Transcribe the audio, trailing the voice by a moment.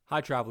Hi,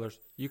 travelers.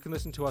 You can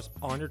listen to us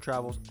on your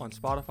travels on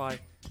Spotify,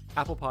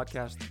 Apple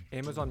Podcasts,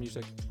 Amazon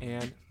Music,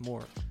 and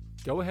more.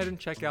 Go ahead and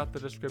check out the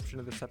description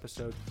of this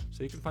episode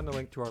so you can find the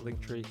link to our link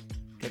tree,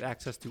 get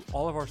access to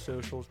all of our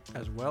socials,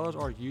 as well as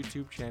our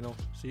YouTube channel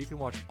so you can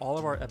watch all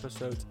of our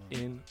episodes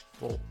in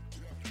full.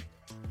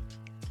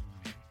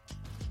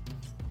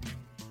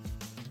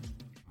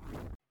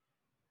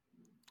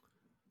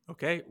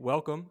 Okay,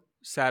 welcome.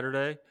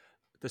 Saturday,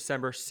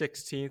 December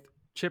 16th.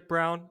 Chip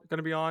Brown going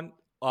to be on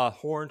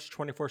Horns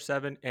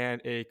 24/7 and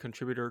a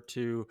contributor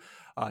to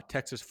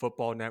Texas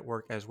Football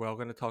Network as well.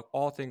 Going to talk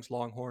all things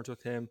Longhorns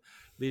with him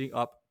leading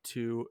up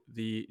to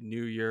the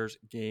New Year's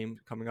game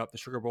coming up, the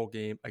Sugar Bowl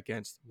game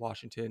against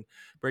Washington.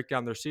 Break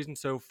down their season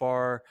so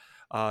far,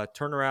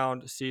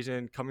 turnaround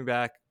season, coming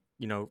back,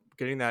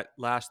 getting that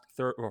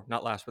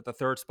the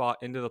third spot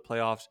into the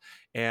playoffs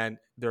and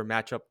their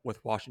matchup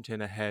with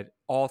Washington ahead.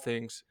 All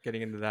things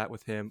getting into that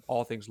with him,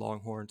 all things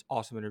Longhorns.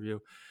 Awesome interview.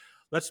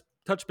 Let's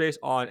touch base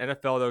on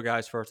NFL, though,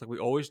 guys, first, like we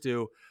always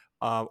do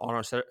on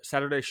our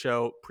Saturday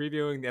show,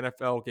 previewing the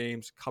NFL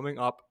games coming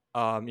up,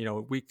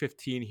 week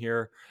 15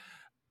 here.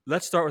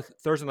 Let's start with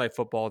Thursday Night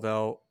Football,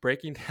 though,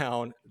 breaking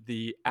down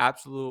the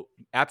absolute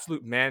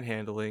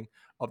manhandling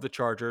of the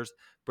Chargers.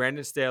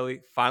 Brandon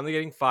Staley finally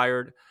getting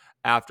fired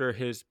after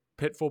his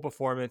pitiful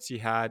performance he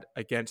had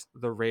against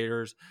the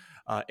Raiders.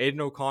 Aiden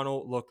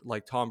O'Connell looked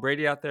like Tom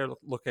Brady out there,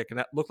 looked like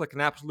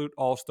an absolute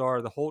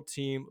all-star. The whole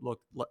team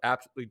looked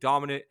absolutely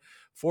dominant.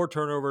 4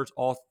 turnovers,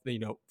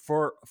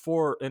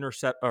 four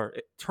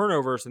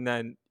turnovers, and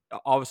then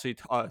obviously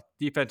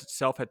defense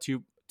itself had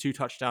two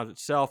touchdowns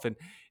itself, and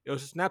it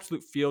was just an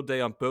absolute field day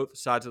on both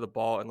sides of the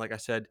ball. And like I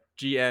said,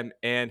 GM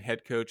and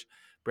head coach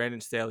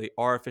Brandon Staley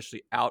are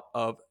officially out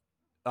of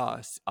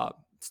not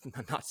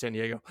San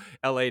Diego,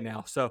 LA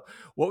now. So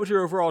what was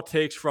your overall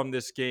takes from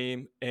this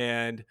game?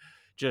 And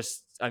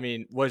are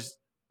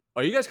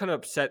you guys kind of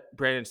upset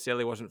Brandon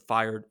Staley wasn't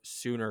fired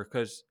sooner?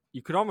 Because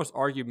you could almost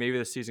argue maybe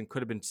the season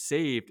could have been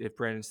saved if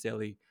Brandon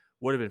Staley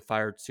would have been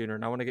fired sooner.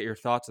 And I want to get your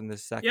thoughts on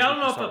this second. Yeah, I don't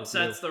know if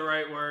upset's the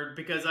right word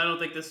because I don't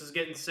think this is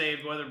getting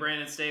saved whether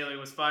Brandon Staley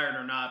was fired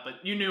or not.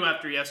 But you knew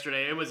after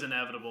yesterday it was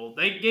inevitable.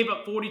 They gave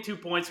up 42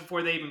 points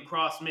before they even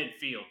crossed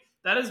midfield.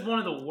 That is one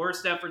of the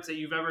worst efforts that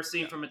you've ever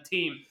seen from a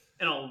team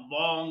in a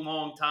long,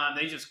 long time.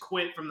 They just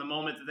quit from the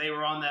moment that they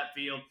were on that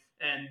field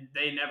and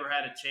they never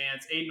had a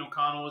chance. Aiden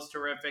O'Connell was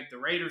terrific. The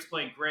Raiders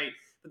played great.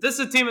 But this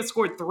is a team that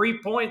scored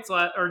 3 points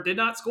or did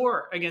not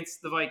score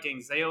against the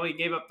Vikings. They only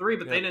gave up 3,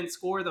 but they didn't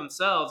score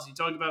themselves. You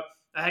talk about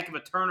a heck of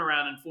a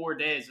turnaround in 4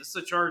 days. This is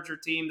a Charger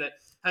team that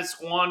has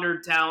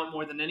squandered talent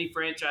more than any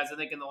franchise, I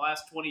think, in the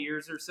last 20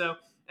 years or so.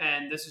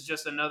 And this is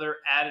just another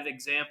added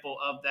example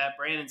of that.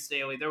 Brandon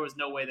Staley, there was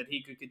no way that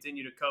he could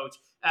continue to coach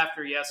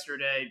after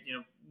yesterday.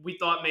 We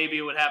thought maybe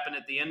it would happen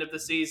at the end of the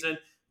season,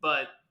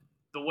 but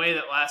the way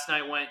that last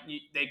night went,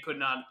 they could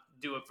not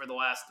do it for the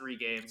last 3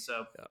 games.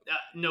 So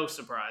no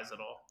surprise at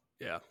all.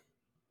 Yeah.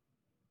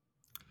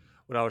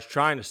 What I was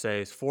trying to say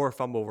is 4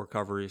 fumble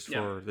recoveries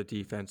for the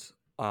defense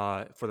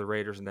for the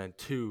Raiders, and then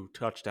 2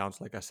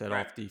 touchdowns, like I said,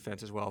 off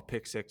defense as well,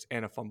 pick 6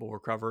 and a fumble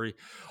recovery.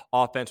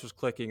 Offense was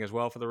clicking as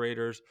well for the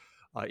Raiders,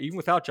 even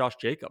without Josh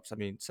Jacobs. I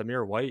mean,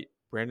 Samir White,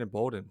 Brandon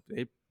Bolden,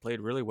 they played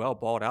really well,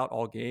 balled out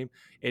all game.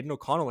 Aiden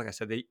O'Connell, like I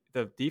said,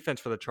 the defense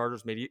for the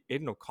Chargers made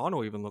Aiden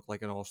O'Connell even look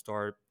like an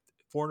all-star.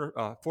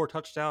 4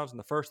 touchdowns in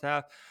the first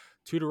half,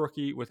 2 to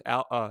rookie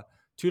wideout,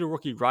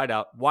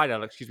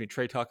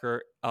 Trey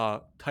Tucker,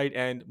 tight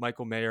end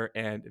Michael Mayer,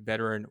 and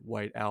veteran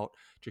wideout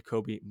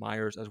Jacoby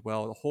Myers as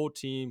well. The whole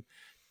team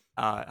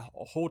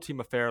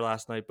affair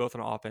last night, both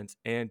on offense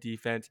and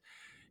defense.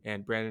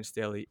 And Brandon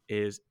Staley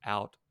is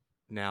out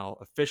now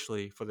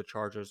officially for the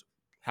Chargers.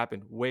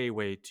 Happened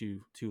way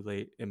too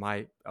late in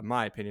my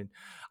opinion.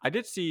 I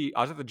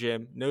was at the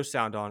gym, no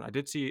sound on. I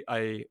did see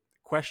a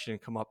question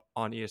come up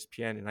on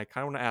ESPN, and I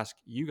kind of want to ask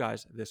you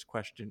guys this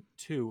question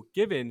too,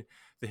 given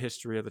the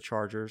history of the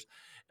Chargers,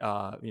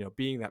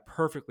 being that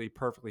perfectly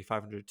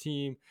 500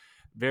 team,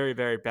 very,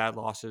 very bad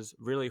losses,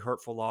 really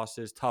hurtful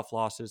losses, tough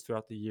losses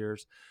throughout the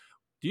years.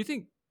 Do you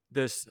think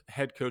this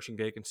head coaching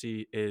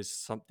vacancy is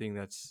something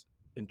that's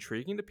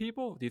intriguing to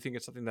people? Do you think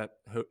it's something that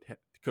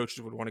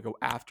coaches would want to go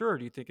after, or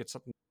do you think it's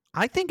something?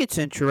 I think it's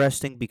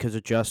interesting because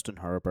of Justin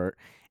Herbert,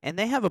 and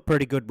they have a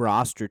pretty good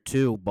roster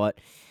too,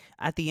 but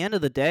at the end of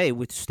the day,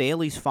 with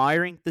Staley's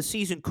firing, the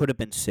season could have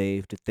been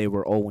saved if they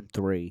were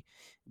 0-3.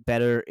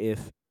 Better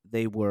if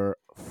they were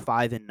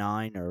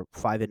 5-9 or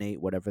 5-8,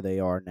 whatever they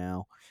are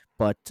now.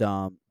 But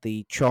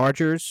the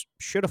Chargers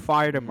should have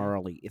fired him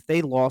early. If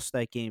they lost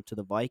that game to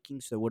the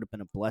Vikings, there would have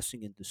been a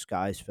blessing in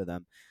disguise for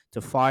them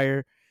to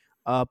fire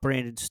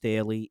Brandon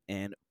Staley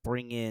and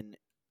bring in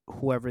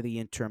whoever the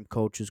interim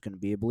coach is going to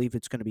be. I believe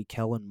it's going to be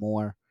Kellen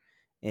Moore.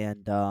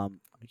 And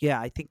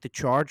I think the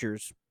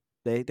Chargers,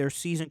 their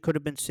season could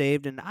have been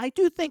saved. And I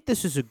do think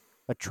this is a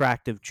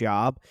attractive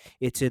job.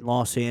 It's in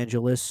Los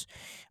Angeles.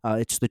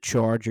 It's the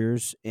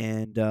Chargers,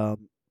 and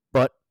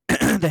but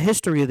the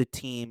history of the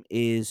team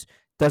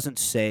doesn't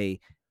say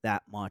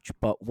that much.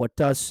 But what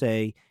does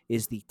say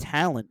is the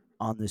talent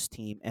on this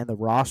team and the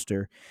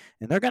roster,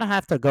 and they're going to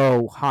have to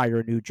go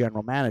hire a new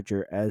general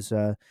manager as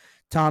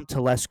Tom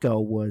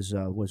Telesco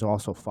was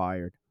also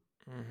fired.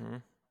 Hmm.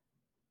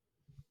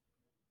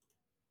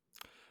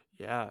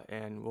 Yeah,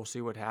 and we'll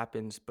see what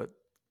happens. But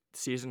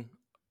season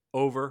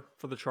over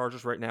for the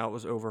Chargers right now. It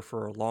was over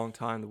for a long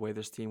time. The way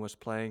this team was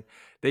playing,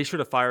 they should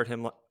have fired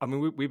him. I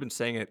mean, we've been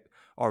saying it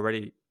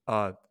already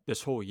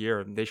this whole year,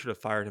 and they should have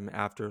fired him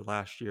after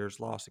last year's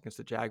loss against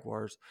the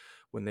Jaguars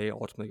when they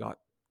ultimately got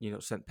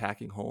sent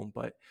packing home.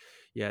 But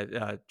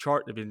yeah,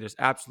 chart. I mean, just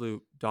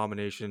absolute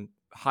domination.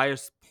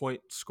 Highest point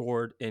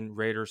scored in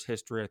Raiders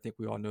history. I think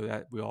we all know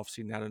that. We all have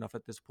seen that enough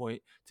at this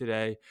point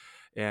today.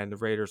 And the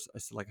Raiders,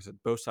 like I said,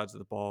 both sides of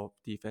the ball,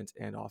 defense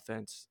and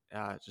offense,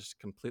 just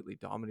completely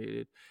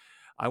dominated.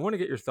 I want to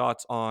get your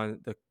thoughts on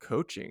the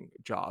coaching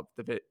job,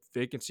 the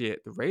vacancy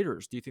at the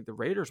Raiders. Do you think the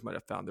Raiders might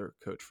have found their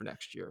coach for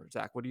next year?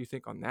 Zach, what do you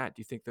think on that?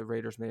 Do you think the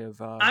Raiders may have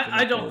been I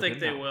let go don't of think him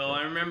they now, will. the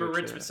I remember coach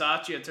Rich there?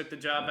 Bisaccia took the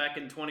job Yeah. back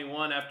in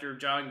 21 after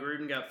John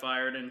Gruden got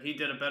fired, and he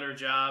did a better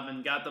job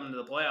and got them to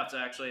the playoffs,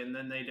 actually. And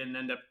then they didn't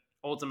end up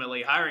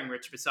ultimately hiring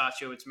Rich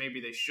Bisaccia, which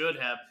maybe they should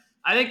have.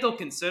 I think they'll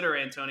consider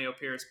Antonio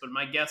Pierce, but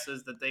my guess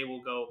is that they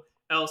will go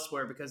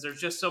elsewhere because there's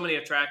just so many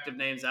attractive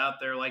names out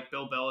there like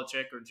Bill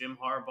Belichick or Jim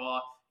Harbaugh.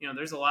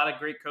 There's a lot of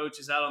great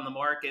coaches out on the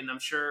market, and I'm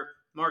sure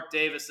Mark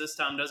Davis this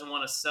time doesn't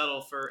want to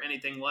settle for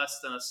anything less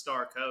than a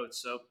star coach.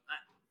 So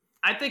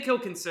I think he'll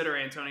consider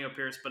Antonio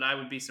Pierce, but I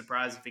would be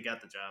surprised if he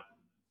got the job.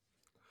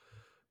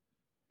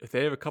 If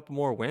they have a couple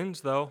more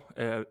wins, though,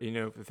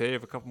 if they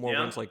have a couple more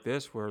Yeah. wins like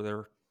this,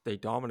 where they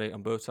dominate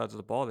on both sides of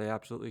the ball, they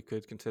absolutely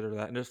could consider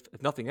that. And if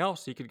nothing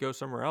else, he could go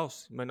somewhere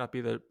else. It might not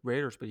be the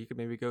Raiders, but he could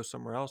maybe go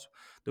somewhere else.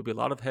 There'll be a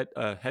lot of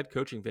head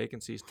coaching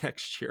vacancies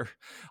next year,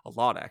 a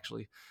lot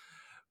actually.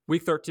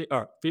 Week 13,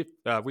 or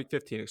week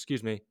 15,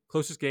 excuse me.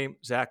 Closest game,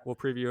 Zach. We'll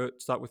preview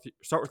it. Start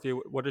with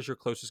you. What is your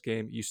closest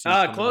game you see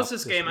coming up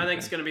Closest this game, I think,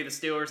 is weekend? going to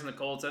be the Steelers and the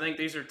Colts. I think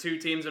these are two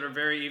teams that are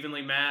very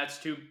evenly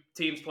matched, two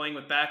teams playing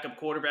with backup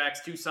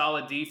quarterbacks, two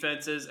solid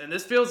defenses. And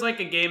this feels like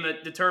a game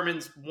that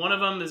determines one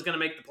of them is going to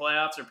make the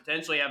playoffs or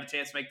potentially have a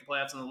chance to make the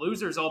playoffs. And the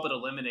loser is all but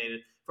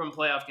eliminated from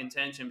playoff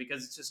contention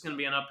because it's just going to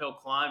be an uphill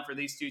climb for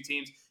these two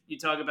teams. You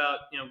talk about,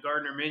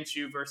 Gardner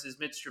Minshew versus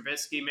Mitch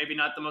Trubisky, maybe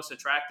not the most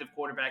attractive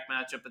quarterback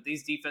matchup, but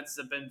these defenses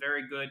have been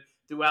very good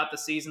throughout the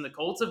season. The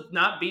Colts have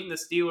not beaten the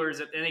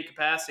Steelers at any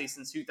capacity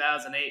since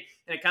 2008,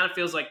 and it kind of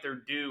feels like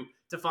they're due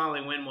to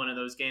finally win one of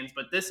those games.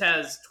 But this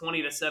has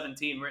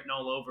 20-17 written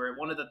all over it.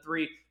 One of the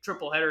three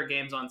triple header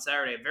games on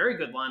Saturday. A very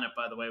good lineup,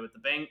 by the way, with the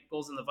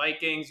Bengals and the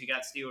Vikings. You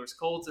got Steelers,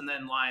 Colts, and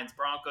then Lions,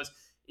 Broncos.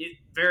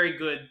 Very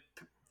good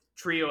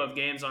trio of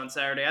games on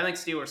Saturday. I think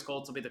Steelers,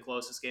 Colts will be the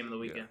closest game of the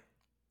Yeah. weekend.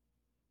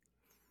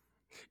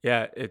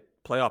 Yeah,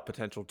 playoff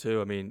potential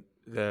too. I mean,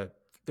 there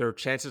are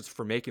chances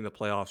for making the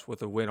playoffs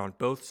with a win on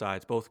both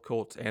sides, both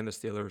Colts and the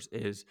Steelers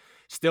is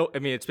still. I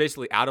mean, it's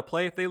basically out of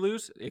play if they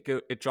lose.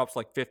 It drops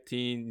like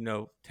 15,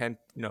 10,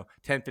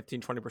 10,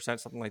 15, 20%,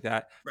 something like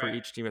that for Right.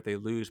 each team if they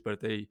lose.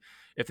 But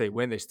if they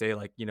win, they stay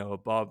like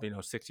above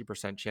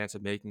 60% chance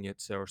of making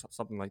it, so or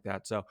something like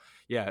that. So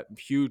yeah,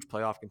 huge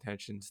playoff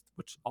contentions,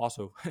 which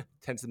also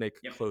tends to make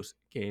Yep. close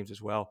games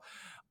as well.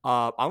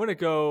 I'm gonna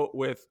go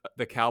with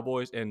the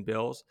Cowboys and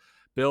Bills.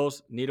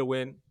 Bills need a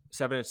win,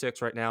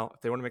 7-6 right now.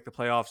 If they want to make the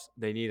playoffs,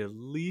 they need at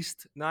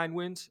least 9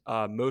 wins,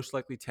 most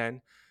likely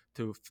 10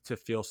 to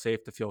feel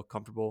safe, to feel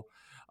comfortable.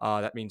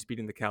 That means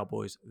beating the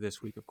Cowboys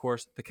this week. Of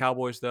course, the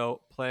Cowboys,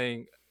 though,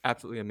 playing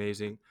absolutely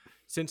amazing.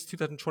 Since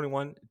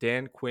 2021,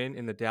 Dan Quinn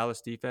in the Dallas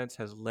defense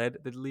has led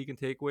the league in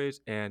takeaways,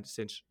 and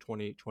since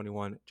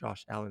 2021,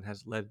 Josh Allen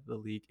has led the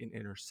league in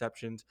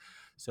interceptions.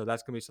 So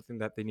that's going to be something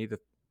that they need to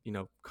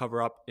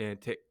cover up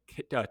and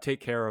take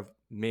care of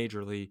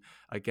majorly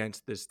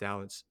against this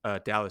Dallas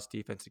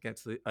defense,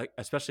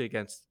 especially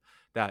against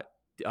that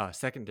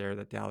secondary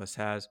that Dallas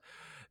has.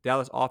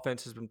 Dallas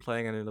offense has been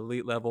playing at an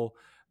elite level.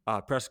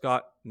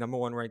 Prescott, number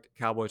one ranked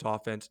Cowboys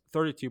offense,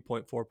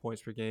 32.4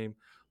 points per game,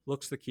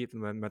 looks to keep the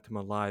momentum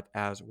alive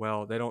as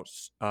well. They don't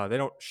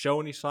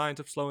show any signs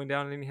of slowing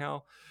down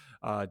anyhow.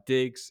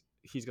 Diggs,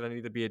 he's going to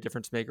need to be a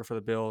difference maker for the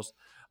Bills.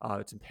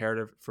 It's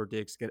imperative for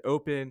Diggs to get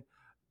open.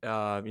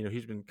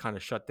 He's been kind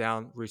of shut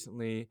down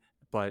recently,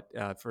 but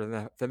for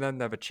them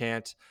to have a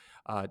chance,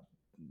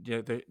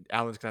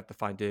 Allen's gonna have to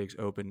find Diggs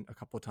open a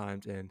couple of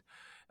times, and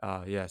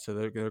so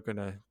they're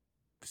gonna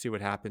see what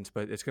happens.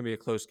 But it's gonna be a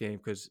close game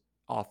because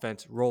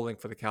offense rolling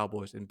for the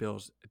Cowboys, and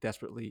Bills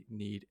desperately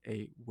need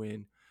a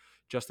win.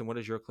 Justin, what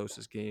is your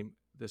closest game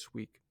this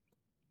week?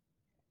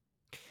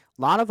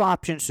 A lot of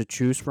options to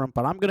choose from,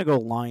 but I'm going to go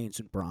Lions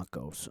and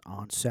Broncos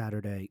on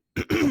Saturday.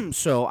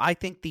 So I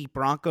think the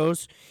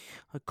Broncos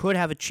could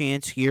have a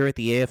chance here at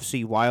the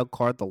AFC wild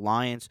card. The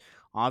Lions,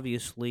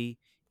 obviously,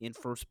 in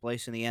first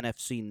place in the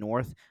NFC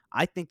North.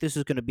 I think this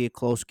is going to be a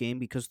close game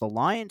because the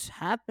Lions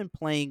have been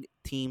playing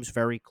teams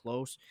very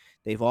close.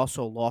 They've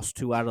also lost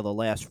 2 out of the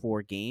last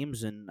 4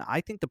 games, and I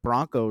think the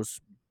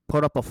Broncos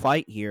put up a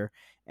fight here,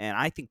 and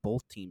I think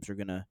both teams are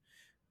going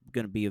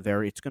to be a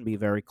very it's going to be a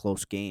very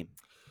close game.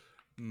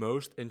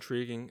 Most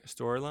intriguing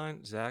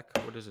storyline, Zach.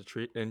 What is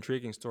a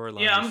intriguing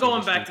storyline Yeah, you I'm see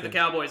going this back to the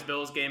weekend? Cowboys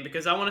Bills game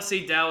because I want to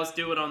see Dallas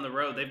do it on the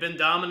road. They've been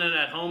dominant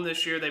at home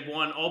this year. They've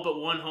won all but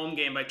one home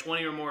game by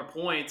 20 or more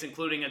points,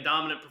 including a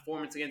dominant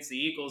performance against the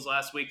Eagles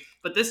last week.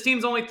 But this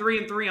team's only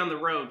 3-3 on the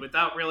road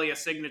without really a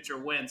signature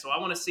win. So I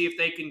want to see if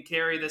they can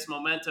carry this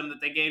momentum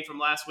that they gained from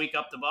last week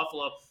up to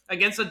Buffalo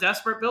against a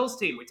desperate Bills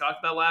team. We talked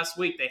about last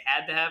week. They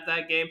had to have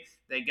that game.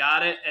 They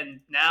got it,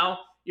 and now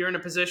you're in a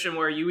position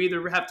where you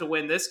either have to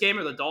win this game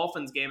or the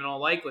Dolphins game in all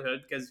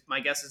likelihood, because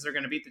my guess is they're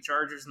going to beat the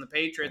Chargers and the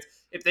Patriots.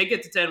 If they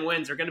get to 10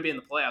 wins, they're going to be in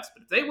the playoffs.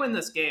 But if they win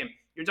this game,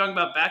 you're talking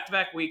about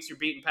back-to-back weeks. You're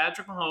beating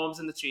Patrick Mahomes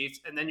and the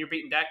Chiefs, and then you're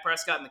beating Dak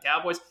Prescott and the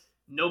Cowboys.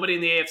 Nobody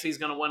in the AFC is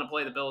going to want to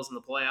play the Bills in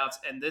the playoffs,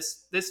 and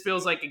this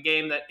feels like a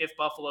game that if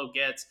Buffalo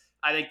gets,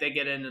 I think they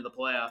get into the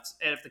playoffs.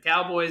 And if the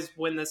Cowboys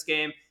win this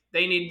game,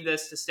 they need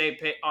this to stay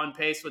on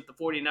pace with the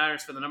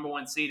 49ers for the number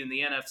one seed in the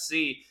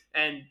NFC.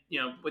 And,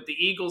 with the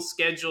Eagles'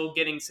 schedule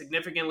getting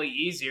significantly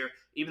easier,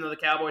 even though the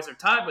Cowboys are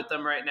tied with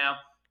them right now,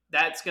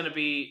 it's going to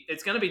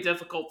be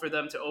difficult for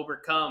them to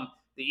overcome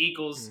the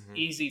Eagles' Mm-hmm.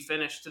 easy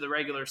finish to the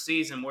regular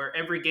season, where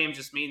every game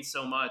just means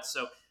so much.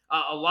 So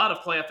a lot of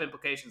playoff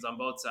implications on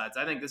both sides.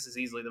 I think this is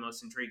easily the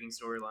most intriguing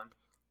storyline.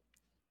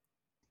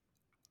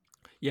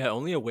 Yeah,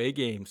 only away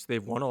games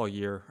they've won all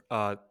year.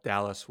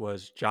 Dallas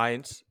was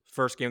Giants,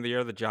 first game of the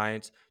year, the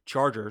Giants,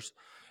 Chargers,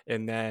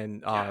 and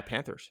then Yeah,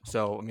 Panthers.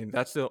 So I mean,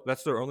 that's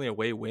their only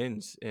away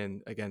wins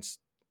in against.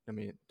 I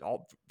mean,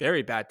 all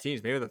very bad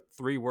teams. Maybe the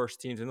three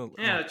worst teams in the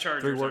yeah, no the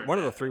Chargers aren't one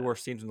of the that three bad.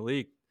 worst teams in the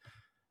league.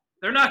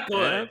 They're not Yeah,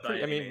 good by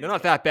pretty. I any mean, they're means,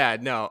 not but that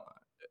bad. No,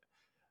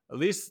 at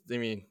least I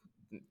mean,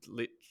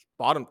 le-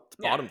 bottom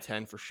yeah. bottom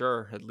 10 for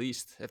sure. At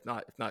least if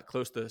not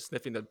close to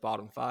sniffing the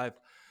bottom five.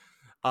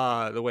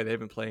 The way they've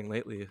been playing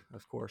lately,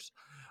 of course.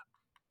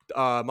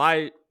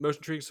 My most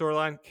intriguing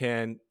storyline,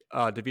 can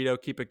DeVito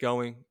keep it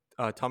going?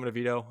 Tom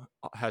DeVito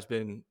has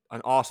been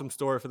an awesome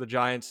story for the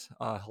Giants.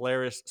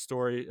 Hilarious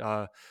story.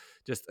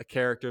 Just a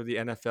character the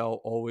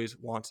NFL always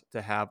wants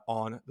to have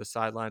on the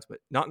sidelines, but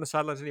not in the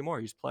sidelines anymore.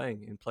 He's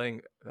playing and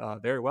playing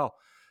very well,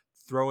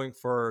 throwing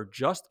for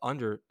just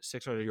under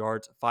 600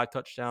 yards, 5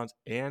 touchdowns,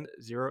 and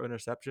 0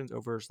 interceptions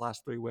over his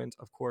last 3 wins.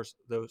 Of course,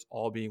 those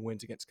all being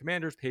wins against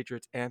Commanders,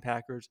 Patriots, and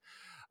Packers.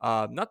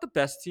 Not the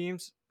best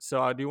teams,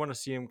 so I do want to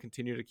see him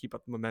continue to keep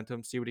up the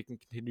momentum, see what he can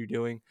continue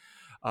doing.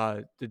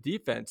 The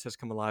defense has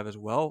come alive as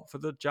well for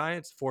the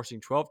Giants, forcing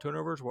 12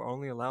 turnovers. We're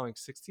only allowing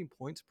 16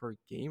 points per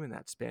game in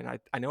that span.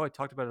 I know I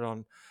talked about it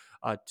on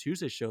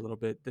Tuesday's show a little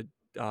bit. The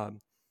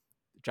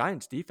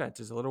Giants defense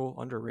is a little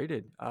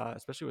underrated,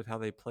 especially with how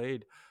they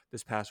played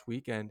this past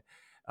weekend.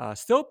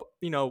 Still,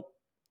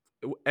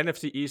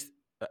 NFC East,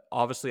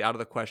 obviously out of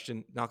the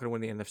question. Not going to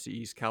win the NFC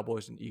East.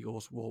 Cowboys and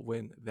Eagles will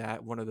win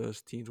that. One of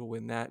those teams will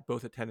win that.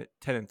 Both at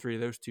 10-3,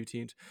 those two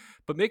teams.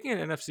 But making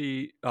an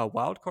NFC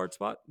wild card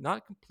spot,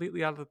 not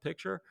completely out of the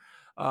picture.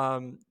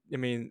 I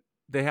mean,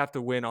 they have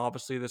to win,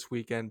 obviously, this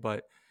weekend,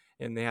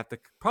 and they have to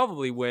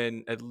probably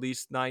win at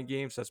least 9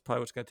 games. That's probably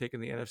what's going to take in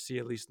the NFC,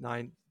 at least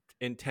 9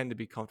 and 10 to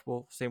be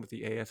comfortable. Same with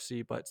the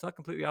AFC, but it's not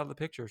completely out of the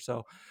picture.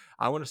 So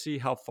I want to see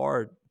how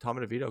far Tom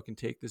DeVito can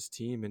take this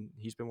team, and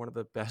he's been one of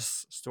the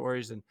best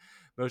stories and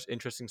most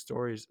interesting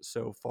stories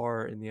so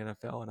far in the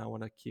NFL. And I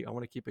want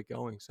to keep it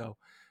going. So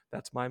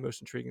that's my most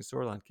intriguing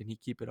storyline. Can he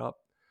keep it up?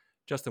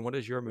 Justin, what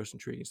is your most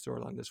intriguing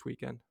storyline this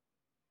weekend?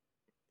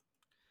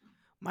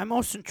 My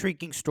most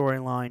intriguing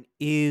storyline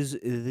is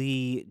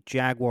the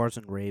Jaguars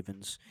and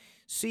Ravens.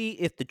 See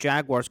if the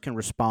Jaguars can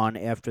respond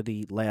after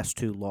the last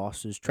two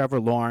losses.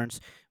 Trevor Lawrence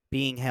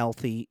being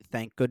healthy,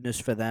 thank goodness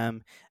for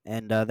them.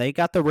 And they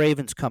got the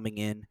Ravens coming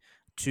in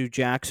to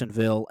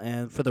Jacksonville.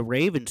 And for the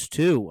Ravens,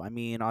 too, I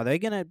mean, are they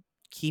going to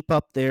keep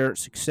up their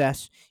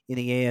success in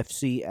the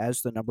AFC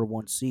as the number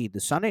one seed?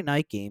 The Sunday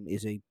night game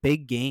is a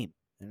big game,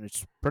 and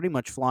it's pretty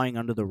much flying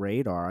under the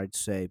radar, I'd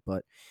say.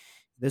 But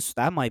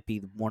that might be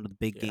one of the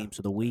big Yeah, games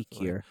of the week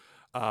definitely. here.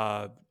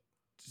 Uh,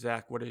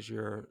 Zach, what is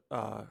your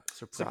surprise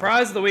of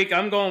Surprise the of the week? week,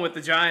 I'm going with the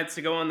Giants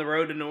to go on the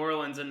road to New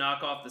Orleans and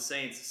knock off the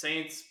Saints. The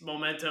Saints'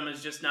 momentum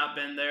has just not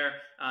been there.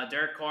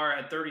 Derek Carr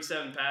had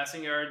 37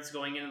 passing yards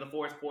going into the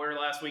fourth quarter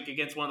last week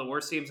against one of the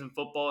worst teams in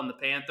football in the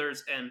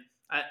Panthers. And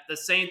the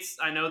Saints,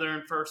 I know they're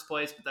in first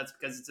place, but that's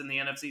because it's in the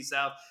NFC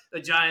South. The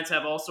Giants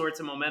have all sorts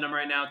of momentum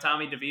right now.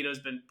 Tommy DeVito's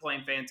been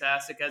playing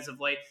fantastic as of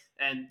late,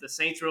 and the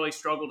Saints really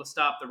struggle to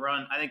stop the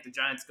run. I think the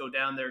Giants go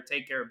down there,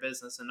 take care of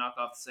business, and knock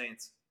off the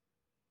Saints.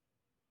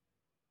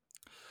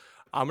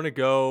 I'm gonna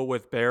go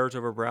with Bears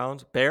over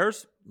Browns.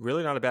 Bears,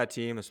 really not a bad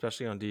team,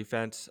 especially on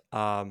defense.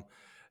 Um,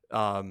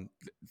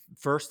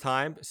 First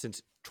time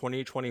since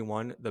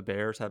 2021, the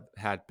Bears have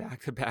had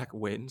back-to-back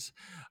wins.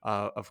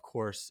 Of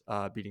course,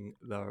 beating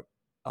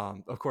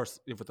of course,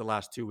 with the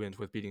last 2 wins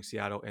with beating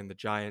Seattle and the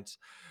Giants.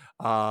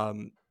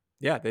 Um,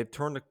 yeah, they've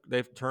turned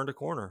a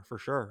corner for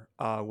sure.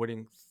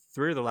 Winning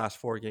 3 of the last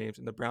 4 games,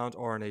 and the Browns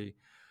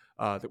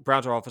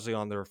are obviously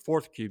on their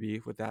fourth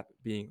QB, with that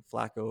being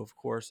Flacco, of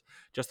course.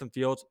 Justin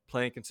Fields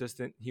playing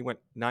consistent. He went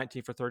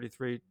 19 for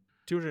 33,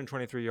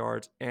 223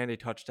 yards, and a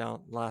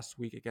touchdown last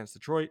week against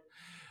Detroit.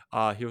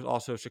 He was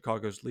also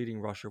Chicago's leading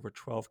rusher with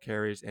 12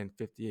 carries and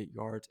 58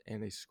 yards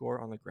and a score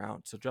on the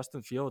ground. So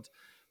Justin Fields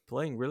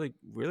playing really,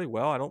 really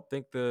well. I don't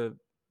think the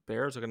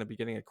Bears are going to be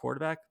getting a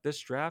quarterback this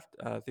draft.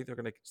 I think they're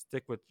going to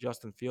stick with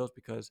Justin Fields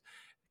because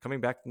coming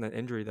back from that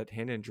injury, that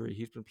hand injury,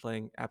 he's been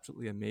playing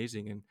absolutely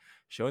amazing and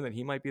showing that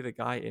he might be the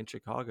guy in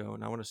Chicago.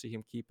 And I want to see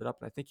him keep it up.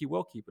 And I think he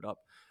will keep it up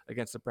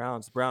against the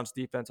Browns. The Browns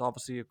defense,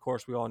 obviously, of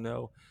course, we all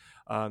know.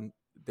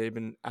 They've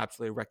been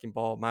absolutely a wrecking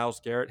ball.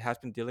 Myles Garrett has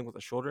been dealing with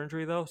a shoulder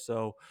injury, though,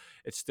 so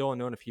it's still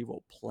unknown if he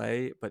will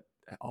play. But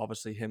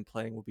obviously, him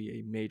playing will be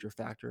a major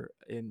factor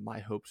in my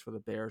hopes for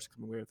the Bears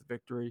coming away with the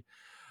victory.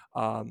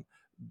 Um,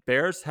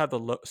 Bears have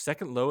the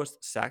second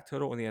lowest sack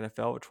total in the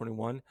NFL at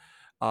 21,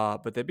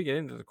 but they've been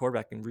getting to the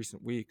quarterback in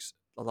recent weeks.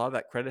 A lot of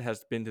that credit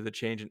has been to the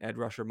change in edge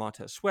rusher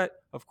Montez Sweat.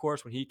 Of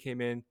course, when he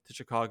came in to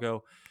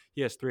Chicago,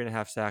 he has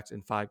 3.5 sacks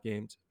in 5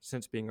 games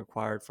since being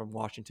acquired from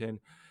Washington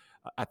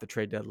at the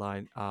trade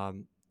deadline.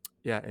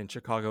 Yeah, and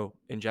Chicago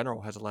in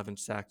general has 11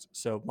 sacks.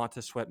 So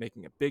Montez Sweat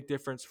making a big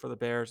difference for the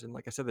Bears. And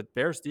like I said, the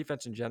Bears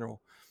defense in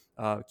general,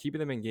 keeping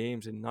them in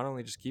games, and not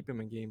only just keeping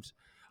them in games,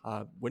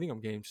 winning them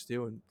games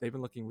too. And they've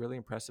been looking really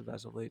impressive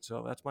as of late.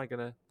 So that's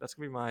gonna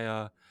be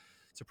my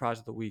surprise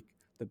of the week.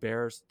 The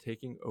Bears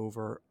taking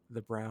over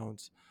the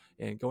Browns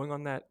and going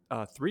on that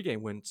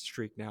 3-game win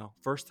streak now.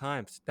 First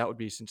time that would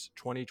be since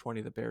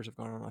 2020. The Bears have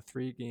gone on a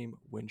 3-game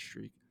win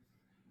streak.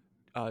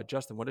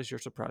 Justin, what is your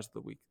surprise of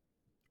the week?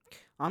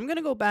 I'm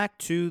gonna go back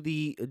to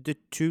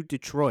to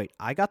Detroit.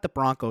 I got the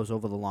Broncos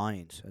over the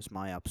Lions as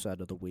my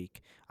upset of the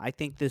week. I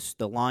think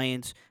the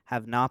Lions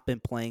have not been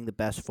playing the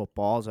best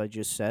football, as I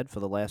just said, for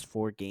the last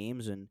 4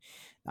 games, and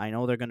I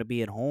know they're going to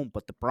be at home,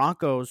 but the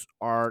Broncos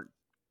are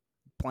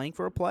playing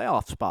for a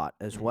playoff spot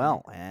as Mm-hmm.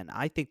 well, and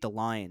I think the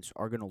Lions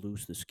are going to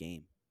lose this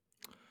game.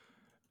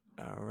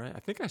 All right. I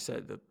think I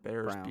said the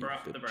Bears Browns.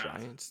 beat the The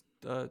Browns.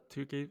 Giants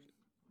 2 games.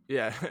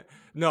 Yeah.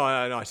 No.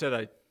 I said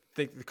I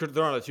think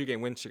they're on a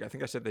 2-game win streak. I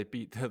think I said they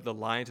beat the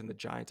Lions and the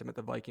Giants. I meant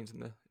the Vikings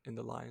and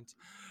the Lions.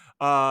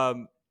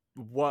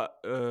 What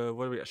do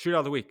we got? Shootout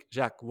of the week.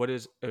 Jack, what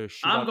is a I'm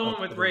shootout of going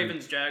with the week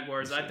Ravens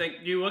Jaguars. you I see? think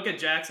you look at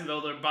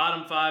Jacksonville, they're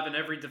bottom five in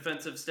every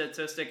defensive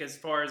statistic as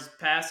far as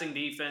passing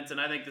defense, and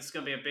I think this is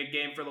going to be a big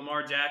game for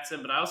Lamar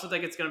Jackson. But I also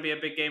think it's going to be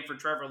a big game for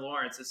Trevor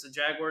Lawrence. It's a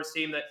Jaguars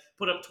team that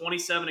put up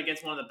 27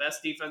 against one of the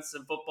best defenses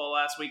in football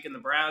last week in the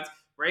Browns.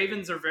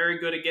 Ravens are very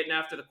good at getting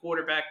after the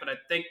quarterback, but I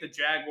think the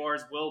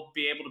Jaguars will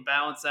be able to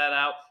balance that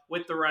out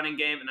with the running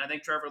game, and I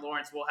think Trevor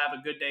Lawrence will have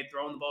a good day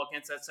throwing the ball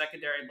against that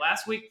secondary.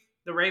 Last week,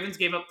 the Ravens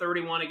gave up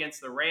 31 against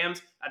the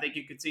Rams. I think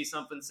you could see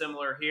something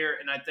similar here,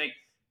 and I think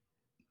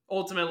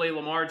ultimately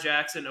Lamar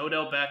Jackson,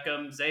 Odell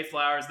Beckham, Zay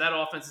Flowers, that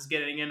offense is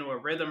getting into a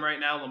rhythm right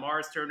now.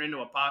 Lamar's turned into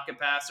a pocket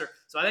passer.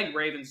 So I think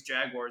Ravens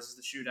Jaguars is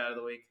the shootout of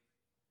the week.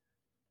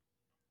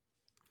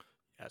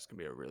 Yeah, it's gonna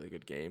be a really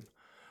good game.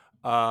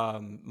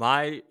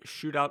 My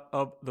shootout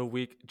of the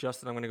week,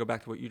 Justin. I'm going to go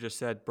back to what you just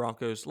said.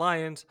 Broncos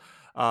Lions.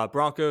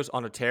 Broncos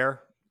on a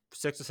tear.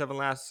 6 of 7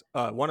 last.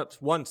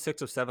 Won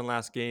 6 of 7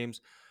 last games.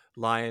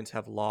 Lions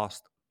have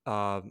lost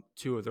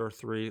 2 of their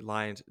 3.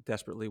 Lions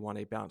desperately want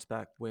a bounce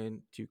back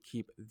win to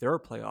keep their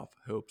playoff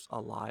hopes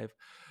alive.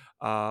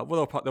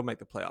 Well, they'll make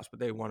the playoffs, but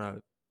they want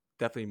to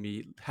definitely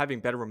be having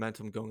better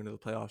momentum going into the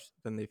playoffs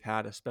than they've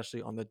had,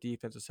 especially on the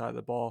defensive side of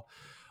the ball.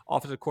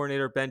 Offensive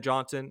coordinator Ben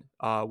Johnson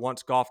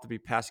wants Goff to be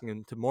passing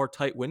into more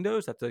tight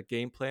windows. That's a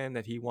game plan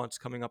that he wants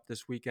coming up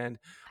this weekend.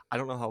 I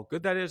don't know how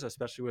good that is,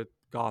 especially with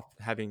Goff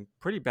having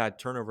pretty bad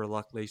turnover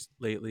luck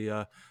lately.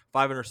 5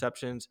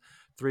 interceptions,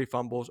 3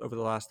 fumbles over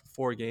the last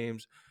 4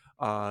 games,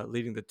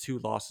 leading to 2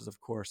 losses,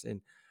 of course.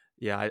 And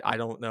yeah, I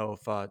don't know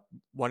if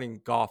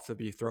wanting Goff to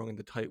be throwing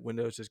into tight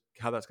windows is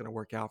how that's going to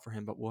work out for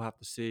him, but we'll have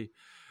to see.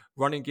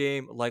 Running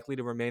game likely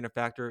to remain a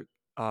factor.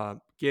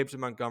 Gibbs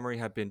and Montgomery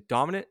have been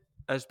dominant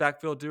as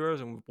backfield duos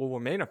and will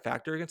remain a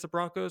factor against the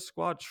Broncos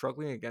squad,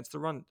 struggling against the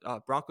run.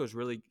 Broncos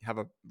really have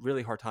a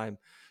really hard time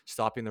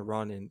stopping the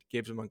run, and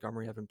Gibbs and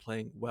Montgomery have been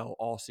playing well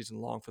all season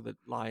long for the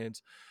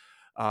Lions.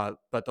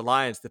 But the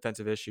Lions'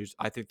 defensive issues,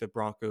 I think the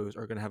Broncos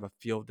are going to have a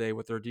field day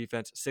with their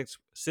defense.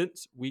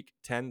 Since week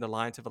 10, the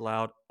Lions have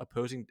allowed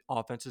opposing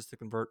offenses to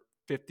convert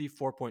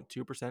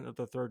 54.2% of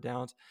their third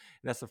downs,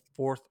 and that's the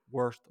 4th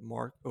worst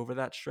mark over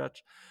that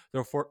stretch.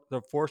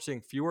 They're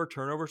forcing fewer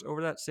turnovers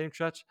over that same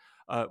stretch,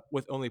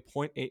 with only zero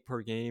point 0.8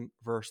 per game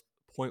versus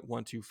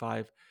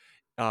 0.125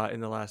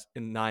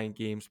 in 9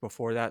 games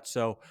before that.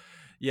 So,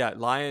 yeah,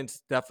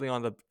 Lions definitely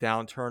on the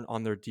downturn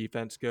on their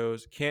defense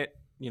goes. Can't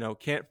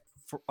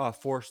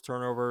force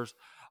turnovers.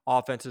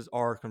 Offenses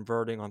are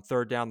converting on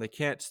third down. They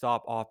can't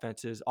stop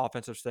offenses.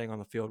 Offensive staying on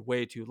the field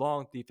way too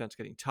long. Defense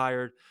getting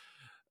tired.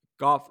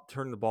 Goff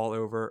turning the ball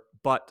over,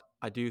 but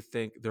I do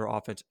think their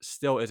offense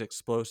still is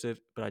explosive.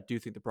 But I do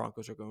think the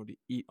Broncos are going to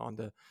eat on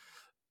the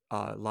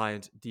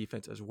Lions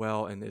defense as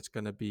well, and it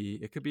could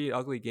be an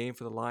ugly game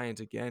for the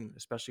Lions again,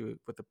 especially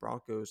with the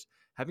Broncos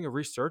having a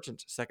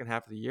resurgence second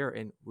half of the year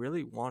and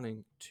really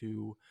wanting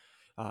to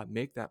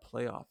make that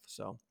playoff.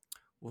 So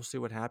we'll see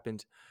what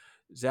happens.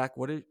 Zach,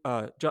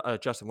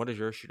 Justin, what is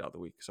your shootout of the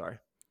week? Sorry.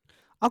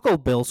 I'll go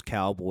Bills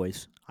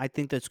Cowboys. I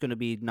think that's going to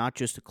be not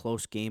just a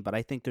close game, but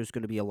I think there's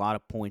going to be a lot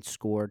of points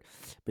scored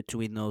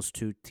between those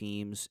two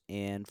teams.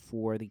 And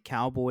for the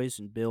Cowboys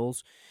and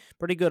Bills,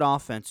 pretty good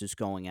offenses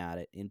going at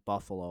it in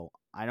Buffalo.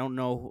 I don't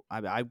know.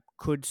 I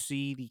could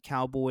see the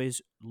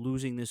Cowboys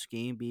losing this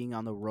game, being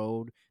on the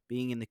road,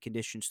 being in the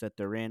conditions that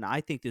they're in.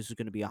 I think this is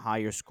going to be a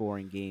higher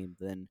scoring game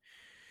than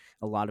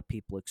a lot of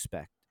people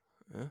expect.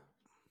 Yeah.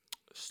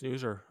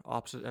 Snoozer,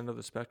 opposite end of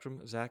the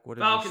spectrum. Zach, what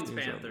is your Falcons, snoozer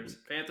of the Panthers.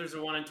 week? Panthers are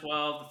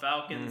 1-12. The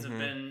Falcons have Mm-hmm.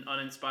 been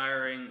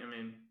uninspiring. I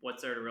mean,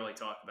 what's there to really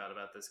talk about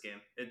this game?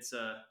 It's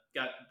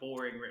got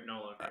boring written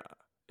all over it.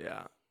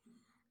 Yeah,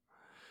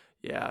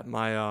 yeah.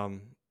 My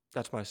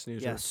that's my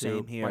snoozer Yeah, too. same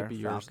Might here. be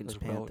yours Falcons,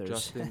 as well, Panthers.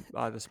 Justin.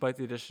 Despite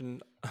the addition,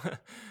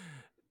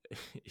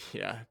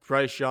 yeah,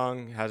 Bryce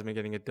Young hasn't been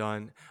getting it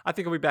done. I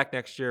think he'll be back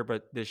next year,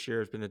 but this year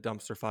has been a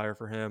dumpster fire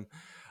for him.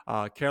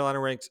 Carolina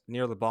ranks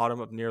near the bottom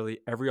of nearly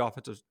every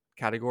offensive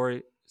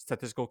category,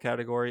 statistical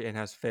category, and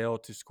has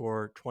failed to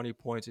score 20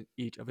 points in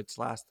each of its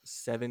last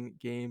 7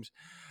 games.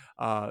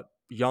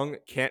 Young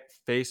can't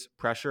face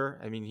pressure.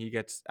 I mean, he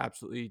gets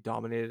absolutely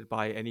dominated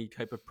by any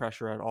type of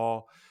pressure at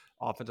all.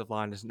 Offensive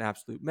line is an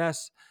absolute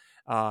mess.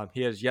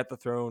 He has yet to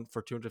throw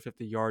for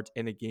 250 yards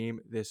in a game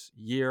this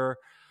year.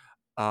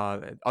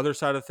 Other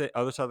side of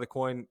the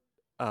coin,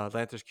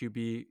 Atlanta's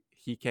QB,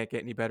 he can't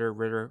get any better.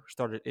 Ritter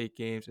started 8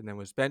 games and then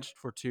was benched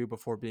for 2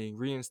 before being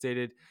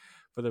reinstated.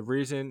 For the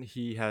reason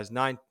he has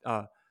 9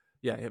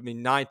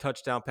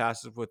 touchdown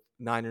passes with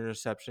 9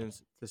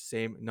 interceptions, the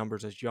same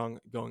numbers as Young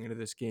going into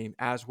this game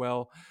as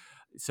well.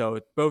 So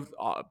both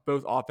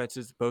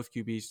offenses, both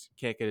QBs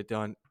can't get it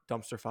done.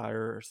 Dumpster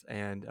fires,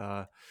 and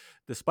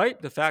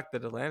despite the fact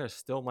that Atlanta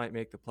still might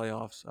make the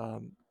playoffs,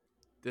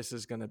 this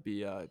is going to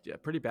be a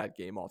pretty bad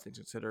game, all things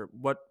considered.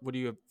 What do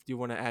you do? You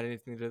want to add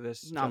anything to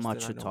this, Not Justin?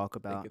 much I to don't talk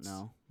think about, it's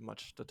no.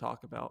 much to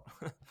talk about.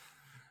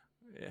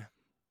 Yeah,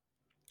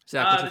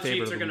 Zach, what's your The favorite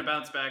Chiefs of are the going to week?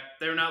 bounce back.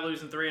 They're not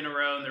losing three in a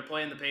row, and they're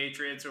playing the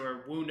Patriots, who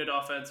are wounded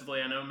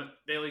offensively. I know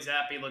Bailey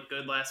Zappi looked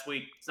good last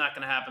week. It's not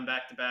going to happen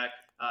back to back.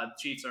 The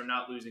Chiefs are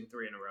not losing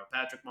three in a row.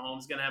 Patrick Mahomes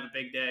is going to have a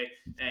big day,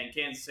 and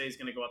Kansas City is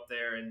going to go up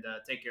there and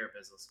take care of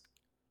business.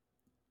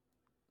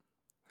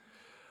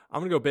 I'm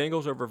gonna go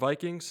Bengals over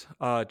Vikings.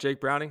 Jake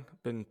Browning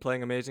been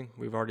playing amazing.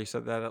 We've already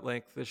said that at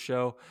length this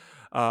show.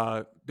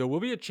 There will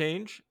be a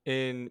change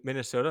in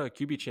Minnesota, a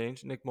QB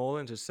change. Nick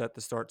Mullins is set to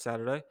start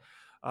Saturday,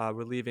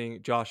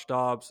 relieving Josh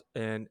Dobbs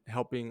and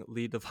helping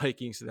lead the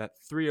Vikings to that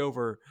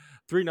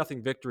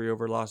 3-0 victory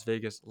over Las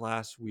Vegas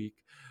last week.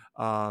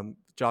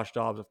 Josh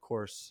Dobbs, of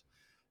course,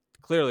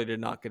 clearly did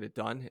not get it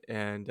done,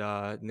 and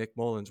Nick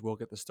Mullins will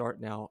get the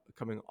start now,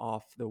 coming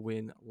off the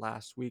win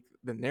last week,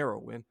 the narrow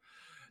win.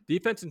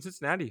 Defense in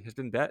Cincinnati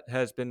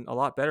has been a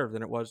lot better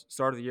than it was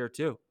start of the year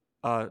too.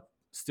 Uh,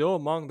 Still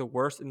among the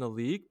worst in the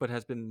league, but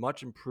has been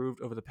much improved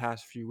over the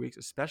past few weeks,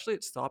 especially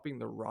at stopping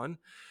the run.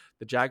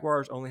 The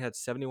Jaguars only had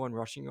 71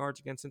 rushing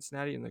yards against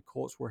Cincinnati, and the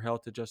Colts were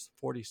held to just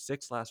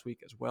 46 last week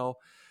as well.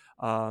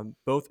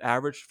 Both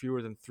averaged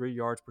fewer than 3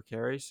 yards per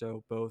carry,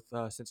 so both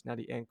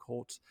Cincinnati and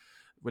Colts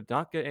would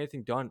not get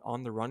anything done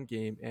on the run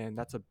game, and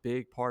that's a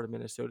big part of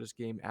Minnesota's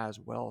game as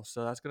well.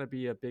 So that's going to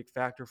be a big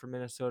factor for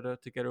Minnesota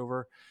to get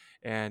over.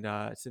 And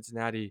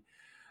Cincinnati,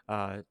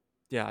 uh,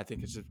 yeah, I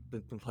think it's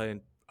been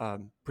playing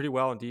pretty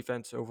well in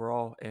defense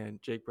overall.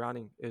 And Jake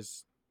Browning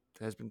has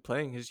been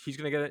playing. He's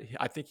going to get it.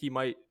 I think he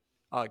might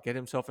get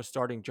himself a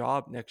starting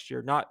job next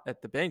year, not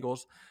at the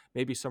Bengals,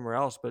 maybe somewhere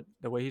else. But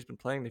the way he's been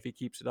playing, if he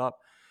keeps it up,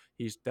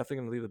 he's definitely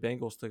going to lead the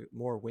Bengals to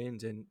more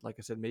wins. And like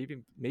I said,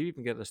 maybe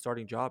even get a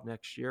starting job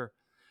next year.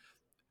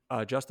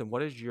 Justin,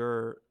 what is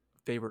your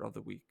favorite of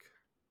the week?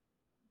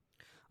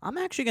 I'm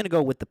actually going to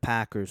go with the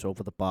Packers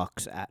over the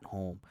Bucks at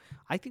home.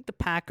 I think the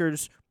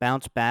Packers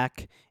bounce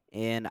back,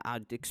 and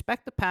I'd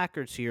expect the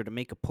Packers here to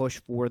make a push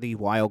for the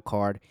wild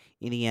card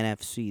in the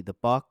NFC. The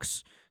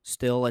Bucks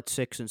still at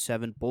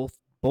 6-7.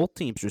 Both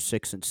teams are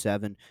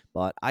 6-7,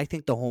 but I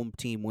think the home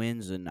team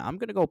wins, and I'm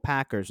going to go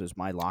Packers as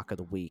my lock of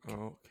the week.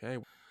 Okay,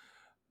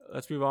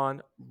 let's move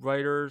on.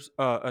 Writer's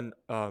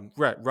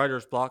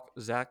block.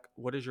 Zach,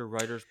 what is your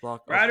writer's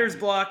block of the Ryder's week?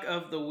 block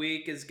of the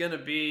week is going to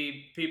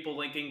be people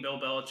linking Bill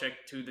Belichick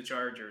to the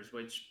Chargers,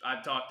 which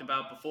I've talked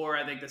about before.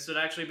 I think this would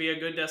actually be a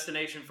good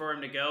destination for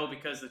him to go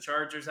because the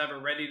Chargers have a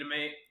ready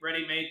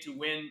made to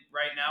win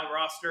right now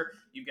roster.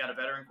 You've got a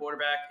veteran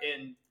quarterback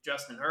in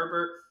Justin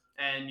Herbert,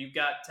 and you've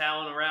got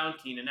talent around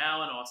Keenan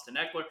Allen, Austin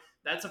Eckler.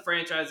 That's a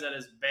franchise that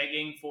is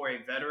begging for a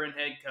veteran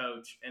head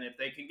coach. And if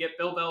they can get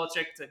Bill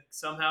Belichick to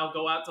somehow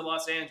go out to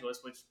Los Angeles,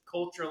 which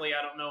culturally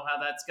I don't know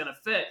how that's going to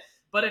fit,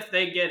 but if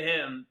they get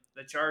him,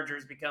 the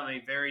Chargers become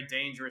a very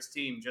dangerous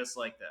team just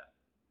like that.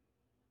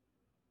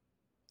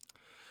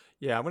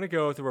 Yeah, I'm going to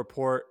go with a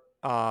report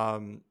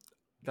that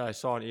I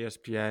saw on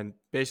ESPN.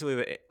 Basically,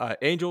 the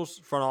Angels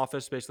front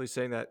office basically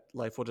saying that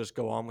life will just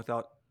go on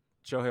without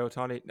Shohei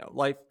Ohtani. No,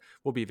 life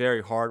will be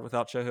very hard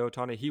without Shohei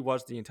Ohtani. He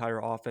was the entire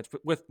offense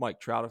with Mike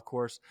Trout, of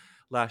course,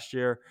 last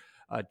year.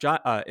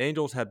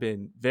 Angels have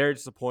been very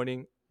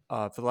disappointing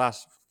for the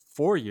last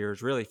 4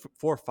 years, really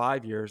 4 or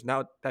 5 years.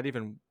 Now that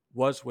even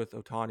was with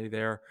Otani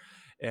there,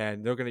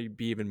 and they're going to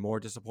be even more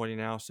disappointing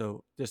now.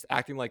 So just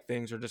acting like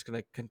things are just going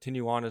to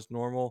continue on as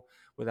normal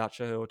without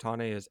Shohei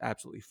Otani is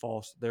absolutely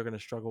false. They're going to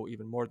struggle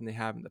even more than they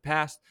have in the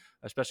past,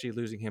 especially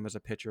losing him as a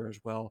pitcher as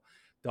well.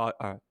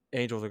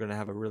 Angels are going to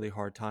have a really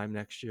hard time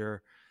next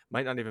year.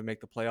 Might not even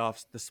make the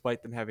playoffs,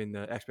 despite them having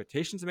the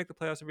expectations to make the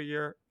playoffs every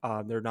year.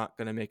 They're not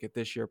going to make it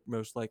this year,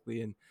 most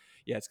likely. And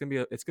yeah, it's gonna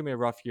be a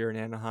rough year in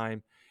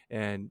Anaheim.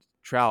 And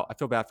Trout, I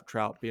feel bad for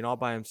Trout being all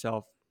by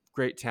himself.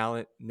 Great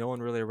talent, no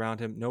one really around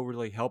him, no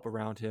really help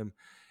around him,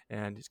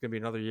 and it's gonna be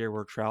another year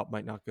where Trout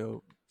might not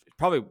go.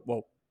 Probably,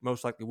 well,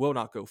 most likely will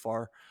not go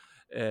far.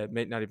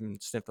 May not even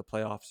sniff the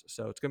playoffs.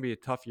 So it's gonna be a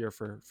tough year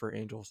for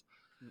Angels.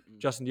 Mm-mm.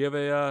 Justin, do you have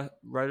a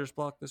writer's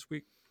block this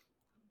week?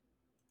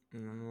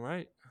 All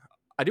right.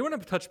 I do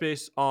want to touch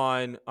base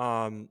on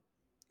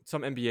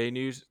some NBA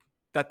news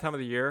that time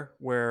of the year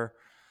where,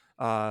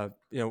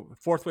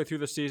 fourth way through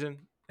the season,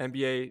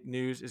 NBA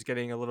news is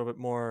getting a little bit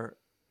more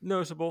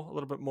noticeable, a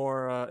little bit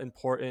more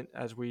important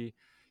as we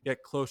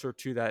get closer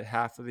to that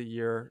half of the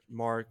year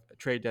mark,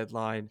 trade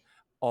deadline,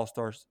 all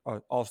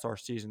star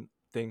season,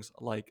 things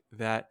like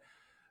that.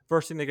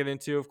 First thing they get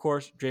into, of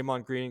course,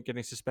 Draymond Green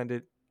getting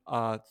suspended,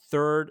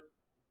 third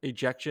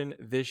ejection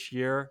this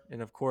year,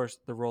 and of course,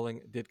 the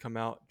ruling did come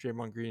out.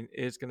 Draymond Green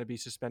is going to be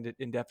suspended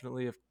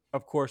indefinitely.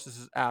 Of course, this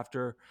is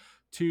after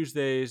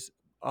Tuesday's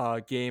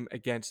game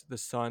against the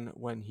Sun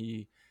when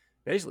he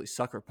basically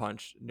sucker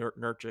punched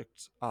Nurkic,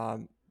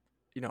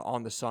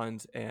 on the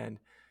Suns and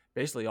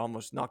basically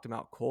almost knocked him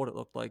out cold. It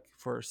looked like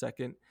for a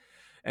second.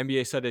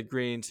 NBA cited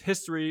Green's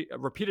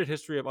repeated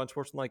history of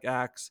unsportsmanlike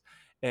acts,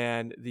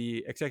 and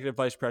the executive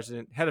vice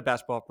president, head of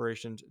basketball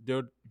operations,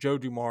 Joe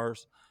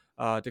Dumars,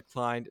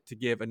 declined to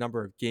give a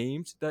number of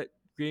games that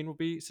Green will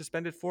be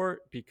suspended for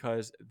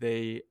because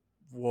they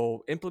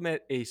will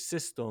implement a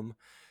system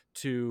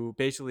to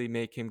basically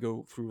make him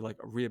go through like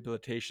a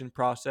rehabilitation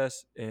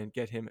process and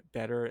get him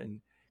better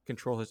and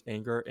control his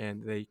anger.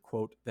 And they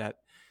quote that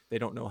they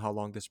don't know how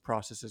long this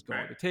process is Right.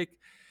 going to take.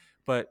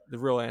 But the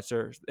real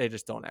answer, they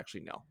just don't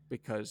actually know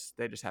because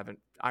they just haven't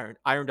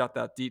ironed out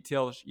that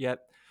details yet.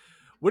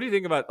 What do you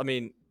think about? I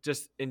mean,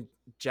 just in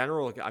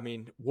general, I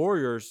mean,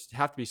 Warriors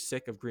have to be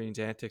sick of Green's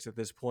antics at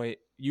this point.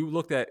 You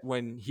looked at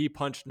when he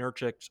punched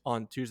Nurkic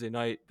on Tuesday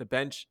night. The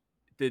bench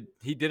did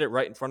it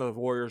right in front of the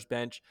Warriors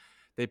bench.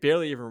 They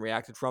barely even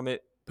reacted from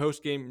it.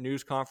 Post game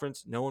news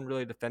conference, no one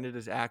really defended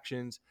his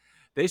actions.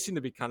 They seem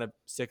to be kind of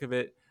sick of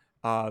it.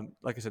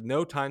 Like I said,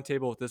 no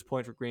timetable at this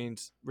point for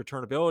Green's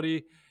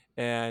returnability.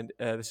 And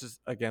this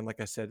is, again, like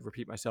I said,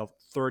 repeat myself,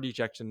 third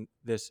ejection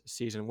this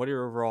season. What are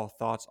your overall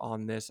thoughts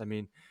on this? I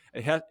mean,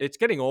 it's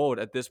getting old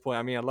at this point.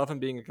 I mean, I love him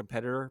being a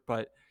competitor,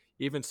 but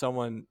even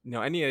someone,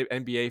 any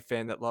NBA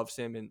fan that loves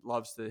him and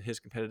loves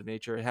his competitive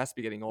nature, it has to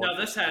be getting old No, at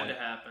this this had to point.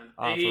 happen.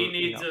 For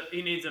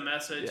He needs a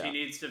message. He yeah,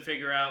 needs to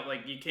figure out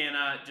like you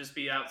cannot just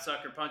be out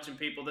sucker punching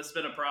people. This has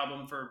been a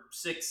problem for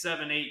 6,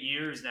 7, 8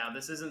 years now.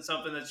 This isn't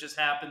something that's just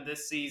happened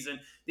this season.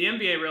 The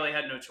NBA really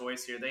had no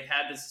choice here. They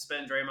had to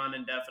suspend Draymond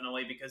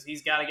indefinitely because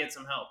he's got to get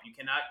some help. You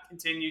cannot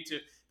continue to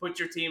put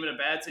your team in a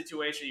bad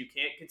situation. You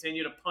can't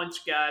continue to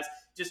punch guys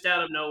just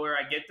out of nowhere.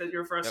 I get that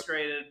you're yep.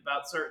 frustrated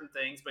about certain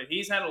things, but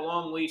he's had a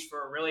long leash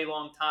for a really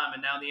long time,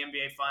 and now the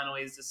NBA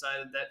finally has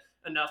decided that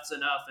enough's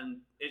enough, and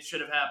it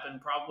should have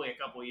happened probably a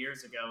couple of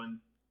years ago. And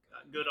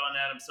good on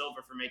Adam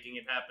Silver for making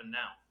it happen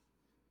now.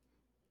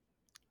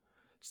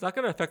 It's not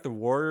going to affect the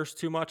Warriors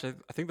too much. I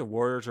think the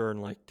Warriors are in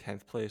like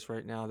 10th place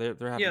right now. They're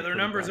having Yeah, a their pretty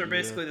numbers bad are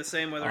year. basically the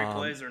same whether he Um,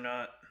 plays or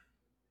not.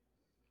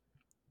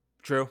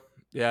 True.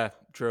 Yeah,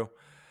 true.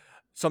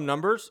 Some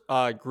numbers.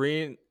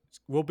 Green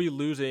will be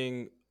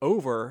losing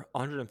over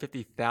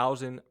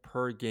 150,000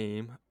 per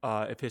game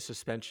if his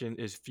suspension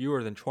is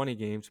fewer than 20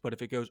 games. But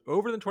if it goes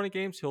over than 20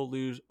 games, he'll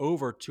lose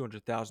over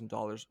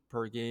 $200,000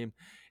 per game.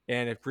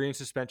 And if Green's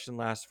suspension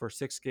lasts for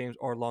 6 games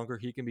or longer,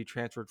 he can be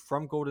transferred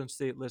from Golden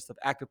State list of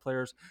active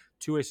players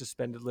to a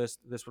suspended list.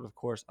 This would, of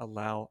course,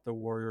 allow the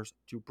Warriors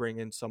to bring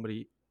in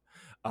somebody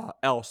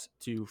else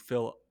to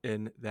fill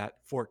in that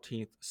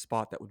 14th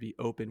spot that would be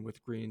open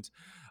with Greens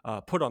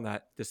put on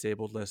that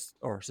disabled list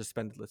or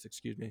suspended list,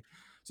 excuse me.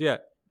 So yeah,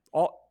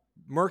 all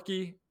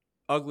murky,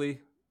 ugly,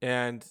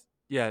 and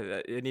yeah,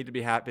 it needed to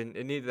be happen.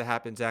 It needed to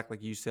happen, Zach,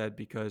 like you said,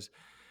 because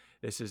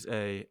this is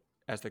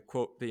as to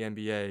quote the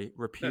NBA, That's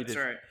repeated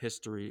right.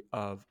 history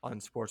of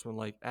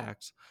unsportsmanlike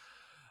acts.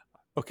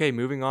 Okay,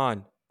 moving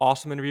on.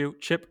 Awesome interview.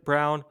 Chip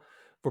Brown,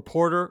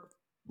 reporter,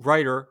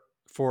 writer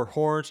for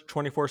Horns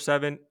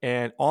 24/7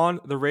 and on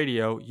the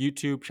radio,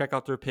 YouTube. Check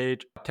out their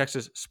page,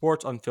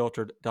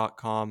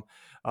 TexasSportsUnfiltered.com.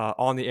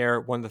 On the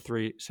air, 1 to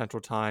 3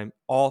 Central Time.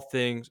 All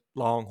things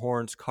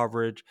Longhorns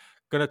coverage.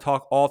 Going to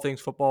talk all things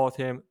football with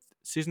him.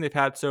 Season they've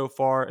had so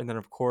far, and then,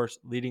 of course,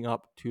 leading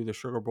up to the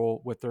Sugar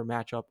Bowl with their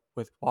matchup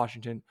with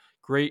Washington.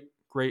 Great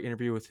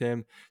interview with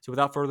him. So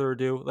without further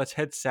ado, let's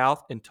head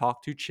south and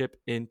talk to Chip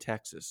in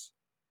Texas.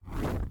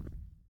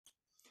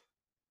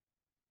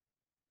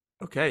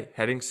 Okay,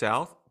 heading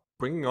south,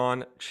 bringing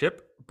on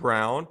Chip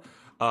Brown.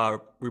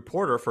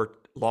 reporter for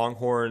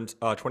Longhorns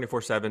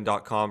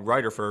 247.com,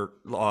 writer for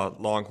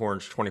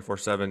Longhorns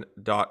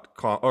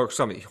 247.com, or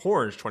something,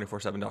 Horns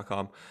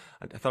 247.com.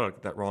 I thought I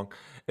got that wrong.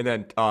 And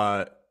then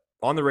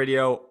on the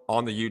radio,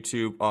 on the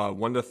YouTube,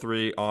 1 to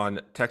 3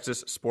 on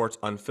Texas Sports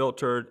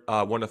Unfiltered,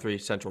 1 to 3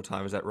 Central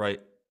Time. Is that right?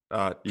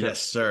 Chip?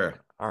 Yes, sir.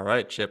 All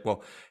right, Chip.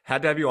 Well,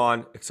 had to have you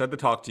on. Excited to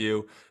talk to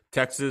you.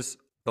 Texas,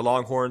 the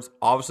Longhorns,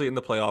 obviously in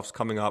the playoffs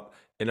coming up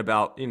in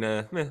about end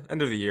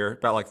of the year,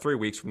 about like 3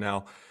 weeks from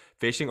now,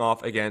 facing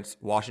off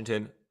against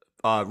Washington.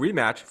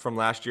 Rematch from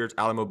last year's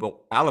Alamo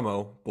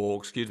Bowl,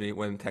 excuse me,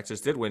 when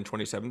Texas did win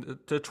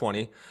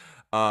 27-20.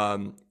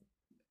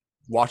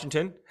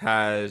 Washington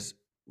has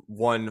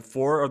won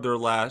 4 of their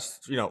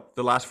last,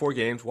 the last 4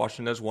 games.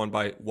 Washington has won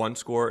by 1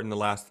 score. In the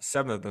last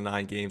 7 of the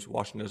 9 games,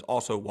 Washington has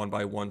also won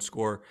by 1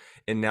 score.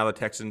 And now the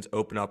Texans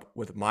open up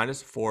with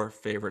 -4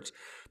 favorites.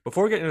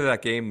 Before we get into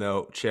that game,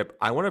 though, Chip,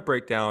 I want to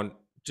break down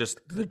just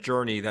the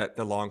journey that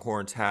the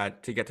Longhorns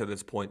had to get to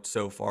this point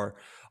so far.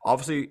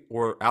 Obviously,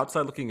 we're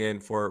outside looking in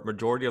for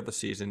majority of the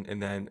season,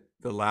 and then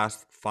the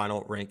last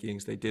final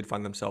rankings, they did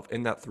find themselves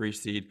in that 3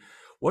 seed.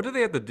 What do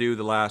they have to do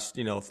the last,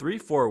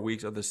 3-4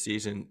 weeks of the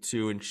season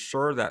to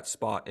ensure that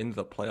spot into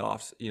the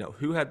playoffs?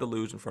 Who had to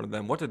lose in front of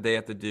them? What did they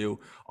have to do?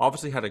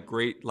 Obviously had a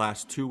great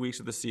last 2 weeks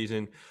of the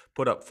season,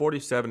 put up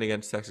 47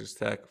 against Texas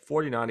Tech,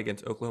 49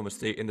 against Oklahoma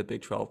State in the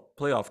Big 12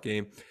 playoff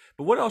game.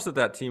 But what else did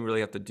that team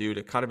really have to do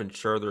to kind of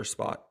ensure their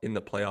spot in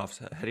the playoffs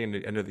heading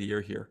into the end of the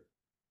year here?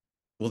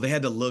 Well, they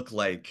had to look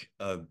like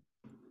a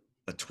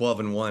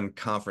 12-1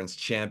 conference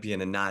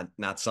champion and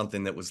not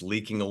something that was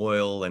leaking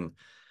oil and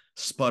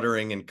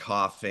sputtering and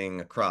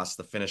coughing across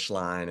the finish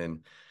line.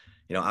 And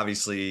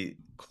obviously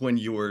Quinn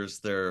Ewers,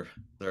 their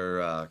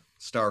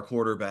star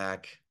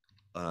quarterback,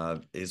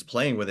 is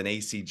playing with an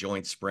AC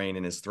joint sprain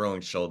in his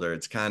throwing shoulder.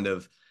 It's kind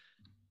of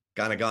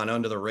gone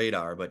under the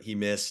radar, but he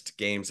missed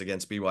games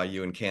against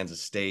BYU and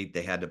Kansas State.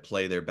 They had to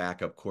play their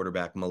backup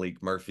quarterback,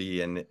 Malik Murphy,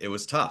 and it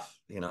was tough.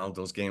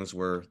 Those games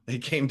they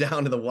came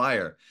down to the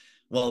wire.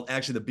 Well,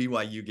 actually, the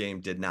BYU game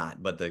did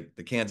not, but the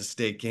Kansas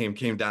State game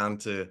came down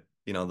to,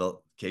 the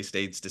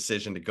K-State's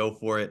decision to go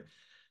for it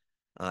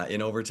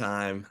in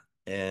overtime.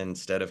 And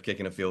instead of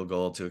kicking a field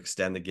goal to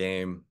extend the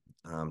game,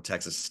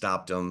 Texas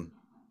stopped them,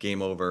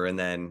 game over. And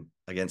then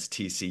against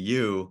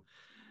TCU,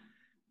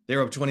 they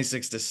were up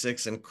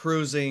 26-6 and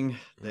cruising.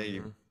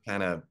 They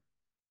kind of,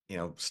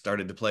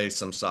 started to play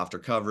some softer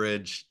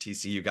coverage.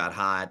 TCU got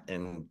hot,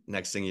 and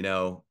next thing you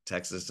know,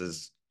 Texas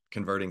is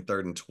converting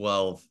 3rd and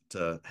 12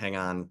 to hang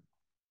on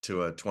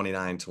to a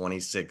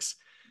 29-26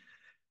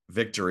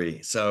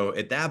 victory. So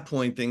at that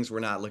point, things were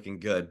not looking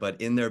good, but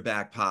in their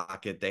back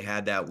pocket, they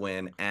had that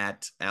win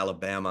at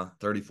Alabama,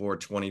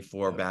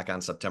 34-24 back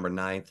on September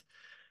 9th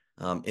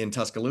in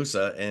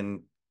Tuscaloosa.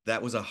 And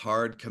that was a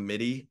hard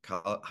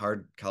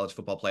college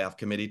football playoff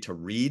committee to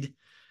read.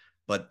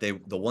 But the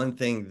one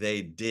thing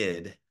they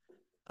did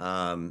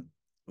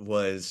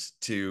was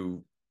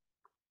to,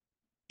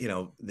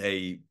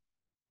 they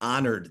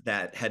honored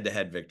that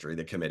head-to-head victory,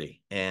 the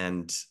committee,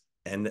 and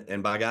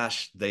by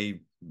gosh,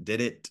 they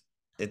did it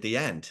at the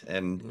end.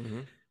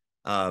 And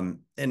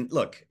and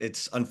look,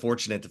 it's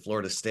unfortunate that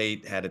Florida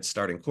State had its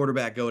starting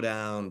quarterback go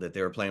down, that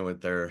they were playing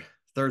with their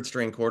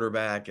 3rd-string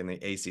quarterback in the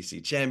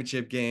ACC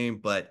championship game,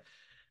 but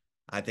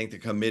I think the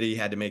committee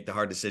had to make the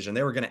hard decision.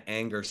 They were going to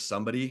anger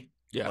somebody,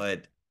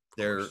 but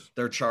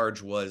their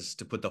charge was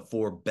to put the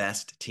 4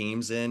 best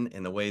teams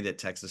in the way that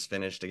Texas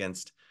finished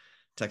against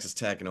Texas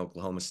Tech and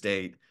Oklahoma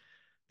State.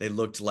 They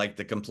looked like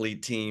the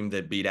complete team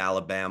that beat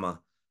Alabama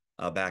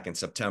back in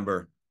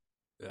September.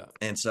 Yeah.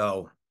 And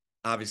so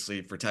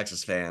obviously for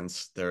Texas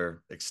fans,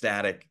 they're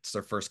ecstatic. It's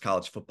their first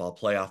college football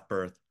playoff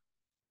berth.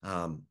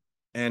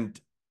 And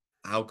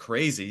how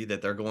crazy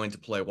that they're going to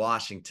play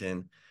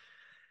Washington.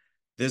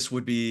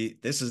 So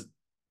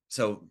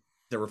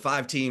there were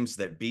 5 teams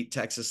that beat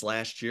Texas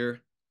last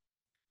year.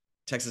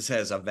 Texas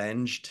has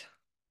avenged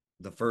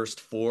the first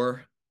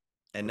 4,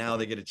 and now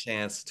they get a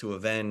chance to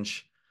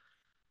avenge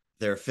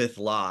their 5th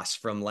loss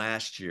from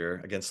last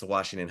year against the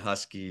Washington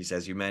Huskies.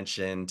 As you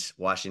mentioned,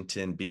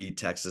 Washington beat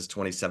Texas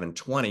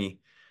 27-20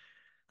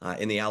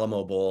 in the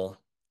Alamo Bowl.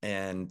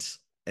 And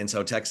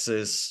so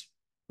Texas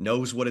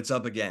knows what it's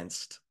up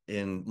against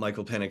in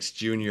Michael Penix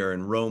Jr.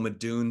 and Rome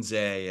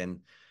Odunze and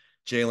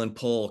Jalen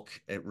Polk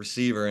at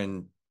receiver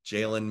and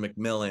Jalen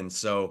McMillan.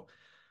 So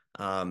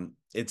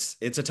it's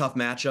a tough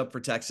matchup for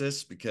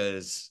Texas,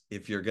 because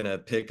if you're going to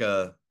pick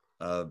a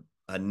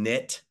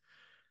nit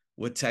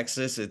with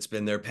Texas, it's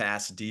been their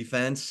pass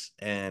defense.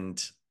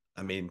 And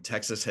I mean,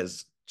 Texas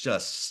has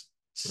just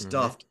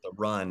stuffed the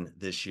run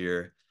this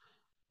year,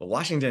 but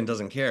Washington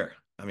doesn't care.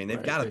 I mean,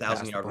 they've got a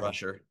 1,000-yard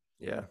rusher.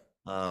 Yeah.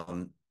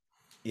 But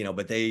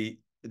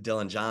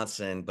Dylan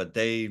Johnson, but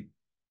they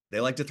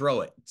like to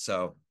throw it.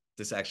 So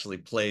this actually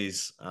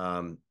plays,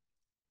 to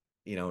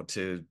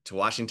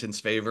Washington's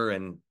favor,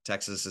 and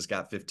Texas has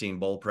got 15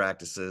 bowl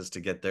practices to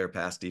get their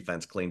pass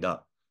defense cleaned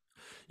up.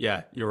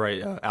 Yeah, you're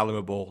right.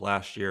 Alamo Bowl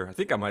last year. I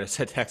think I might have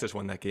said Texas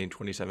won that game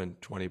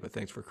 27-20, but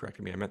thanks for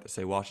correcting me. I meant to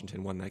say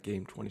Washington won that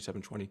game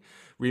 27-20.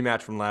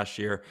 Rematch from last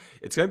year.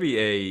 It's going to be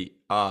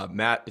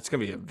it's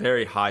going to be a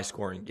very high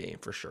scoring game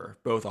for sure.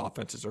 Both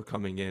offenses are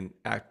coming in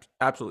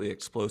absolutely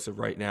explosive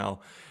right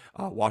now.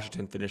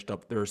 Washington finished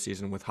up their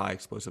season with high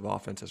explosive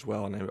offense as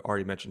well. And I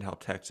already mentioned how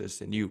Texas,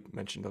 and you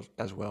mentioned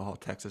as well, how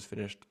Texas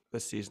finished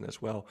this season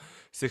as well.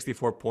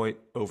 64-point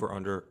over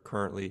under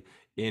currently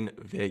in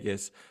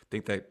Vegas. I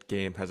think that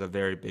game has a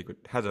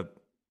definitely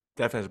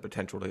has a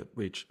potential to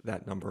reach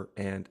that number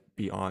and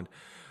beyond.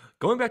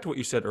 Going back to what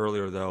you said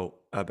earlier, though,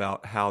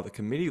 about how the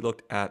committee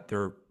looked at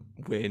their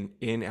win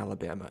in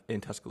Alabama,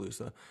 in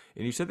Tuscaloosa,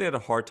 and you said they had a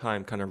hard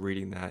time kind of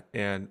reading that.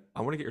 And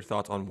I want to get your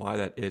thoughts on why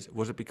that is.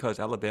 Was it because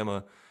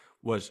Alabama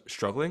was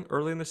struggling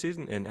early in the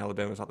season and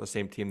Alabama's not the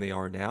same team they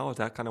are now? Is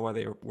that kind of why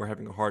they were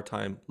having a hard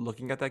time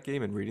looking at that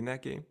game and reading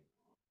that game?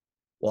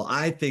 Well,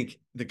 I think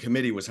the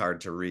committee was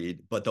hard to read,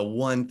 but the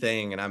one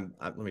thing, and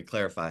let me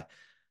clarify,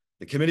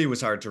 the committee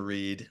was hard to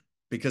read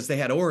because they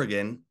had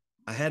Oregon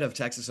ahead of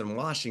Texas and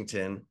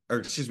Washington, or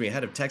excuse me,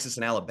 ahead of Texas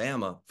and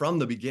Alabama from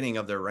the beginning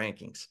of their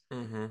rankings.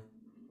 Mm-hmm.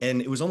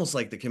 And it was almost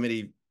like the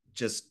committee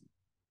just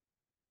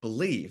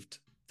believed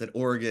that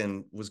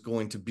Oregon was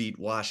going to beat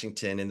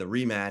Washington in the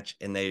rematch,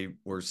 and they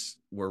were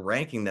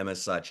ranking them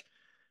as such.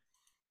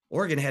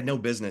 Oregon had no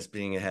business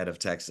being ahead of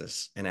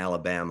Texas and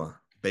Alabama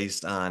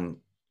based on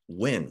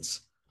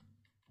wins,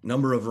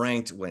 number of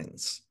ranked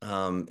wins,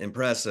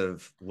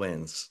 impressive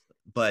wins.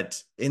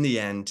 But in the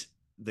end,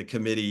 the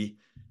committee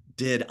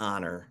did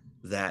honor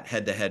that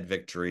head-to-head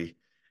victory,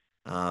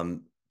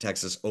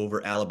 Texas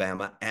over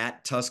Alabama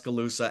at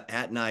Tuscaloosa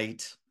at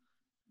night,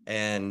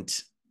 and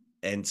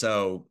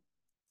so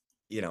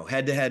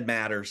head-to-head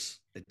matters.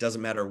 It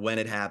doesn't matter when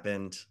it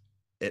happened;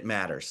 it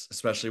matters,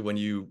 especially when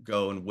you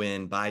go and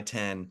win by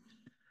 10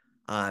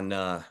 on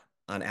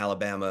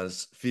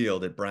Alabama's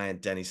field at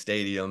Bryant Denny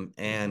Stadium,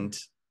 and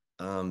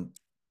um,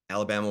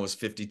 Alabama was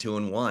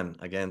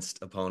 52-1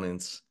 against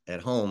opponents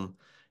at home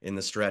in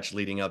the stretch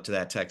leading up to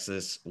that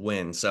Texas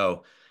win.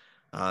 So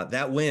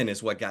that win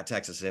is what got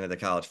Texas into the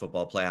college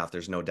football playoff.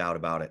 There's no doubt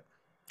about it.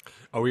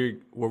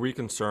 Were we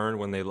concerned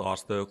when they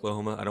lost to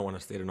Oklahoma? I don't want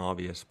to state an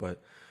obvious,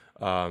 but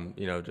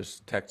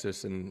just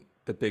Texas and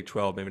the Big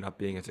 12 maybe not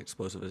being as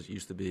explosive as it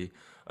used to be,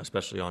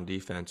 especially on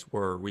defense.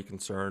 Were we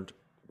concerned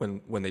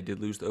when they did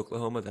lose to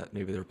Oklahoma that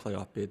maybe their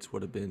playoff bids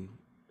would have been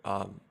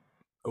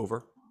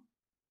over?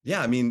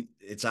 Yeah, I mean,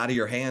 it's out of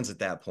your hands at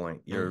that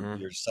point.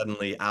 Mm-hmm. You're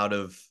suddenly out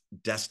of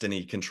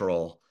destiny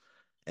control.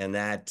 And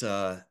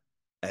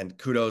and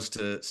kudos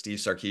to Steve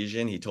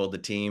Sarkisian. He told the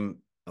team,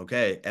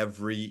 okay,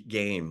 every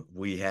game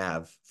we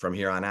have from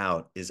here on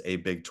out is a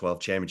Big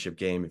 12 championship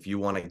game. If you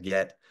want to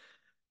get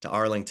to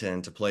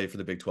Arlington to play for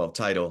the Big 12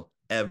 title,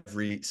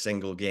 every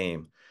single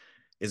game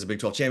is a Big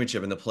 12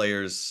 championship. And the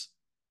players,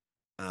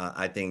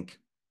 I think,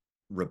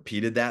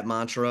 repeated that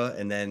mantra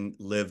and then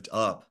lived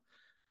up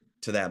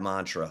to that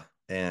mantra.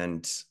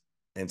 And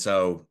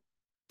so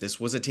this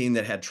was a team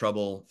that had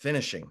trouble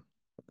finishing.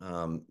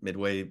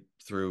 Midway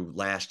through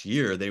last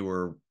year, they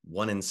were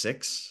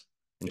 1-6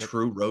 in Yep.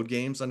 true road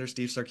games under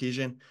Steve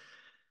Sarkisian.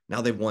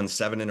 Now they've won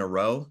 7 in a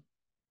row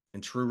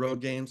in true road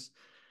games.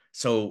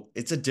 So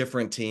it's a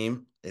different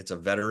team. It's a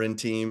veteran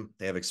team.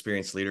 They have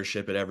experienced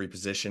leadership at every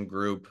position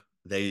group.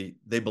 They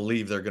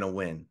believe they're going to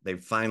win.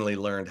 They've finally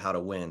learned how to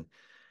win.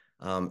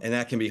 And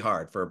that can be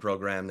hard for a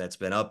program that's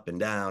been up and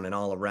down and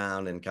all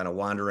around and kind of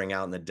wandering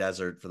out in the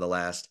desert for the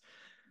last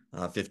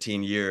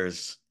 15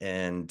 years.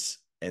 And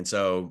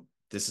so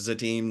this is a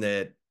team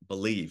that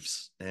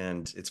believes.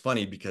 And it's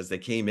funny because they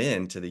came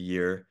into the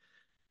year,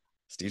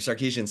 Steve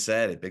Sarkisian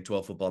said at Big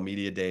 12 Football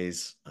Media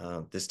Days,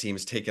 this team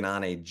has taken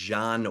on a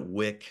John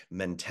Wick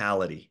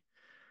mentality.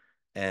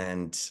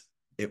 And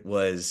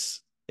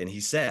and he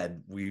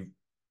said, we've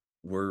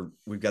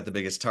got the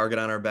biggest target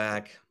on our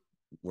back.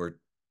 We're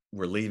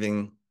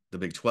leaving the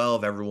Big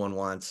 12. Everyone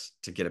wants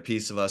to get a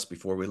piece of us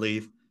before we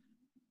leave.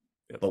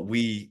 Yep. But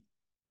we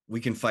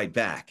can fight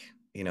back.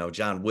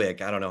 John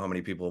Wick, I don't know how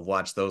many people have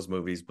watched those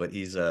movies, but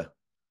he's a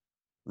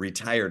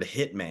retired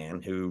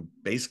hitman who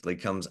basically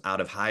comes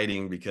out of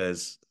hiding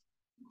because,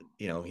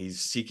 he's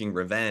seeking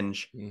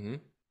revenge. Mm-hmm.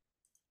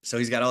 So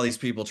he's got all these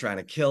people trying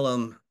to kill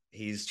him.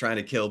 He's trying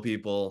to kill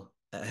people.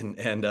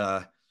 And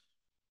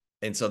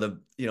so the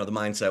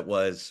mindset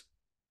was,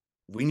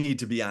 we need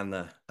to be on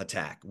the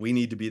attack. We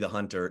need to be the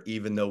hunter,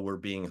 even though we're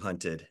being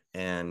hunted.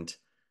 And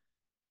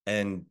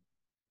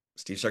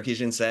Steve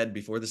Sarkisian said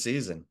before the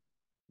season,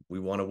 we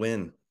want to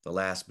win the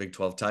last Big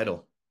 12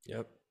 title.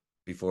 Yep.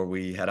 Before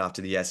we head off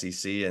to the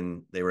SEC,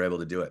 and they were able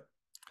to do it.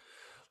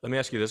 Let me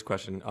ask you this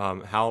question.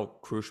 How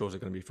crucial is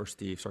it going to be for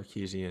Steve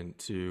Sarkisian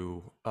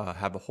to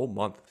have a whole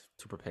month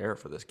to prepare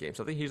for this game?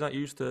 Something he's not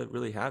used to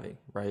really having,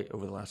 right?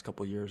 Over the last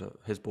couple of years,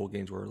 his bowl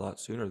games were a lot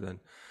sooner than,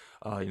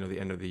 the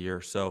end of the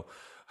year. So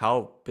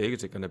how big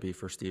is it going to be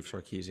for Steve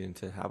Sarkisian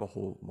to have a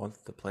whole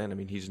month to plan? I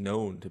mean, he's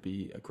known to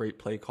be a great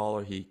play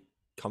caller. He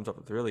comes up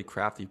with really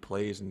crafty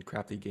plays and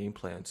crafty game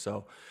plans.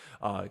 So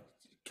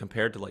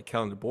compared to like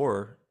Kellen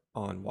DeBoer,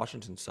 on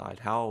Washington's side.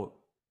 How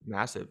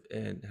massive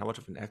and how much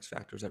of an X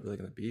factor is that really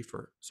going to be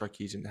for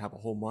Sarkisian to have a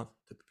whole month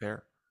to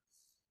prepare?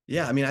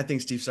 Yeah, I mean, I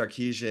think Steve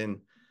Sarkisian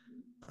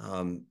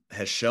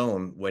has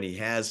shown when he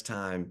has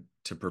time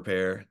to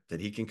prepare that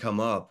he can come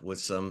up with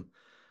some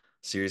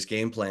serious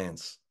game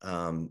plans.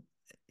 Kalen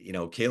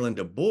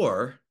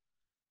DeBoer,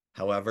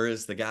 however,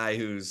 is the guy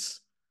who's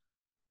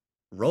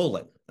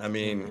rolling. I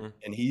mean, Mm-hmm.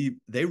 and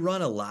they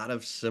run a lot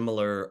of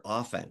similar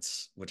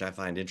offense, which I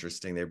find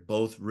interesting. They're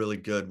both really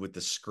good with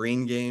the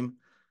screen game.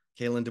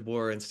 Kalen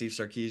DeBoer and Steve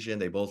Sarkisian,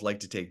 they both like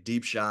to take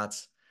deep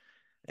shots.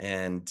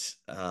 And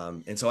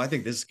so I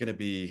think this is going to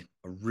be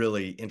a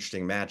really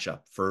interesting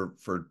matchup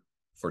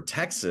for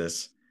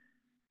Texas.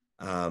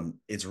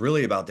 It's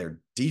really about their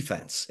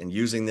defense and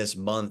using this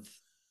month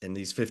in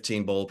these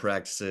 15 bowl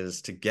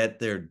practices to get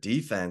their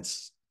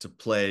defense to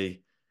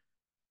play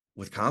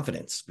with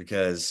confidence,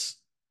 because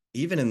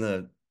even in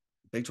the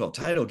Big 12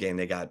 title game,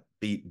 they got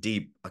beat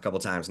deep a couple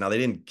times. Now they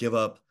didn't give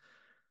up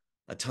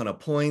a ton of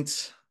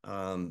points,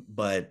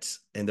 but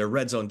and their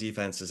red zone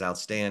defense is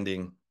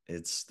outstanding.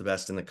 It's the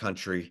best in the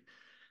country.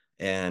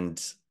 And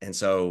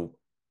so,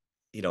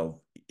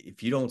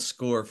 if you don't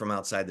score from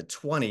outside the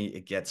 20,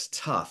 it gets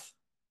tough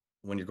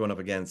when you're going up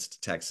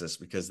against Texas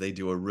because they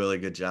do a really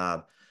good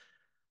job.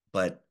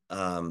 But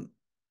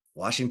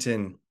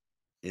Washington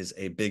is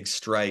a big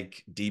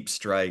strike, deep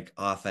strike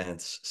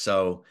offense.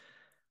 So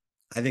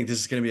I think this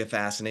is going to be a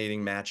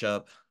fascinating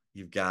matchup.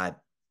 You've got,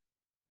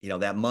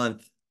 that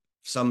month.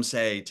 Some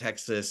say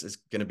Texas is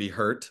going to be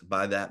hurt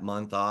by that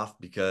month off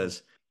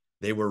because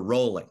they were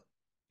rolling.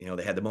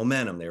 They had the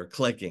momentum. They were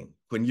clicking.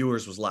 Quinn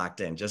Ewers was locked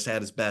in, just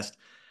had his best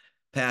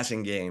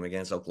passing game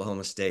against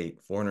Oklahoma State,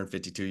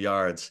 452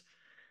 yards.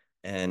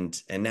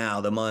 And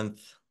now the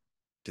month,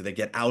 do they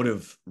get out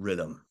of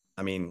rhythm?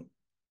 I mean,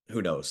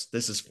 who knows?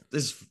 This is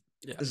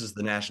Yeah. this is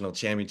the national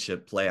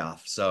championship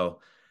playoff. So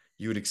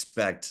you would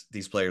expect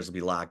these players to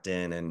be locked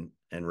in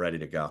and ready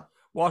to go.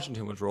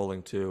 Washington was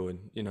rolling too,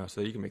 and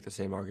so you can make the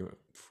same argument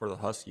for the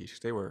Huskies.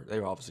 They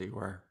obviously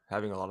were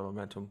having a lot of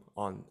momentum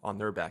on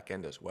their back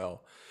end as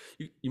well.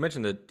 You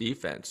mentioned the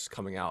defense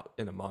coming out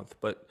in a month,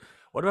 but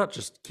what about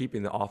just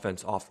keeping the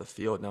offense off the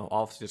field? Now,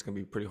 obviously, it's going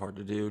to be pretty hard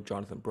to do.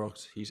 Jonathan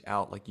Brooks, he's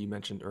out, like you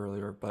mentioned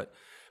earlier, but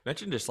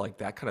mention just like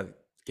that kind of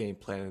game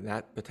plan and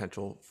that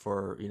potential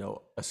for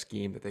a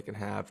scheme that they can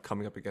have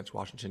coming up against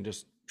Washington,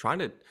 just trying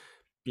to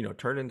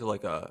turn into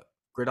like a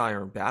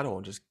gridiron battle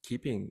and just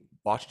keeping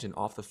Washington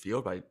off the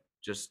field by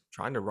just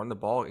trying to run the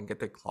ball and get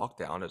the clock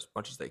down as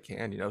much as they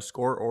can.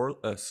 Score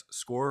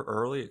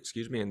early,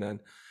 excuse me, and then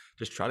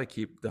just try to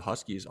keep the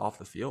Huskies off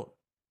the field.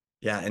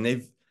 Yeah, and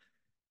they've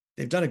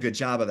done a good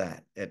job of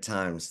that at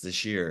times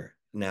this year.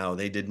 Now,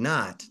 they did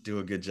not do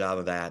a good job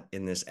of that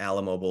in this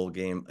Alamo Bowl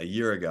game a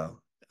year ago.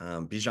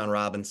 Bijan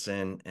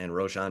Robinson and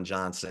Roshan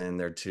Johnson,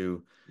 their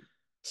two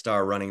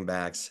star running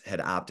backs,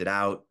 had opted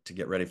out to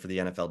get ready for the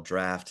NFL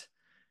draft.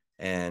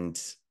 And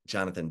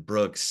Jonathan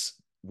Brooks,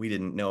 we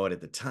didn't know it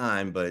at the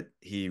time, but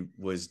he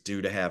was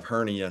due to have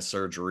hernia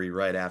surgery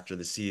right after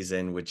the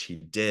season, which he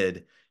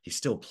did. He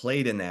still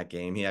played in that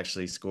game. He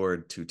actually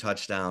scored 2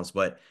 touchdowns,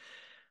 but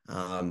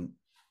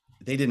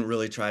they didn't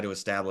really try to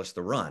establish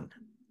the run.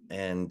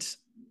 And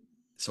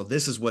so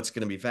this is what's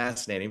going to be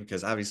fascinating,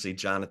 because obviously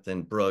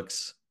Jonathan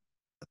Brooks,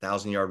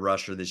 1,000-yard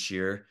rusher this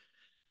year,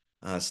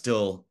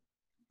 still,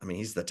 I mean,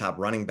 he's the top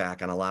running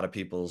back on a lot of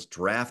people's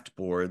draft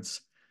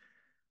boards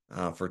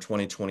for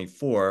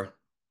 2024.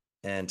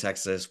 And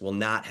Texas will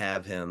not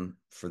have him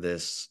for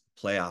this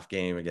playoff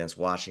game against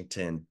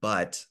Washington,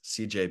 but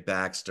CJ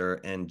Baxter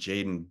and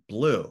Jaden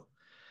Blue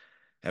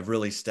have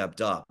really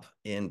stepped up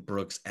in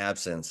Brooks'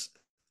 absence.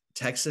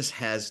 Texas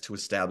has to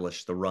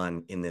establish the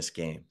run in this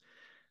game.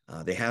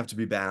 They have to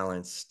be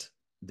balanced.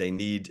 They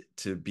need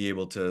to be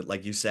able to,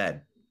 like you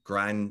said,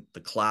 grind the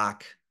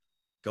clock,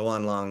 go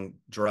on long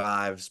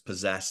drives,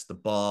 possess the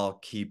ball,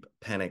 keep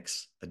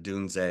Penix,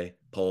 Adunze,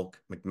 Polk,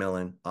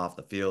 McMillan off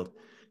the field.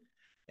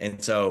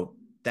 And so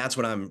that's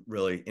what I'm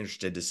really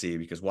interested to see,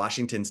 because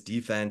Washington's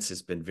defense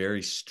has been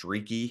very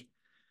streaky.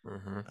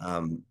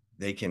 Mm-hmm.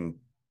 They can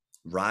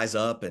rise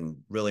up and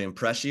really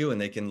impress you, and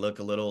they can look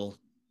a little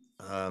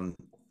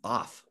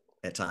off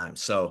at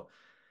times. So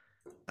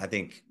I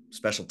think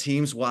special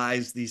teams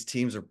wise, these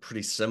teams are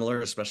pretty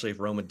similar, especially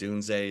if Rome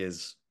Odunze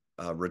is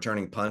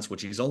returning punts,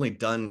 which he's only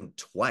done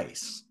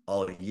twice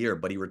all year,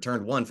 but he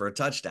returned one for a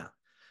touchdown.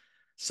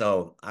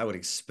 So I would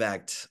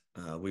expect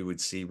we would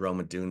see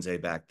Rome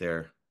Odunze back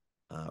there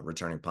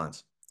returning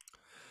punts.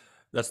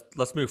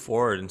 Let's move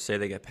forward and say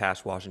they get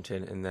past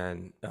Washington, and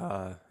then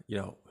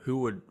who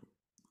would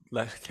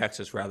let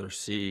Texas rather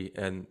see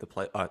in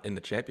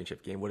the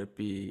championship game? Would it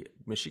be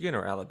Michigan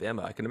or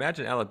Alabama? I can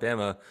imagine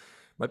Alabama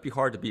might be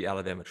hard to beat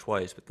Alabama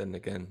twice, but then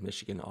again,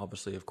 Michigan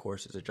obviously, of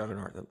course, is a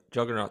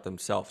juggernaut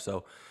themselves.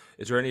 So,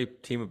 is there any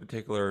team in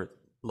particular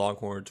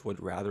Longhorns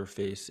would rather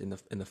face in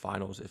the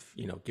finals if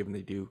given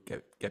they do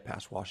get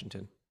past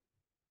Washington?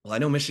 Well, I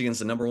know Michigan's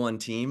the number 1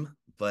 team,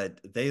 but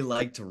they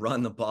like to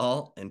run the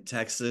ball, and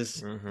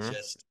Texas Mm-hmm.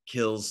 just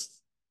kills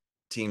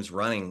teams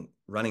running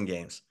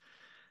games.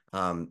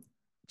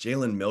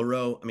 Jalen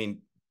Milroe, I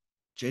mean,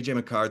 JJ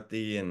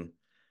McCarthy and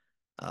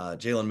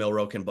Jalen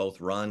Milroe can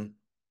both run.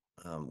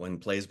 When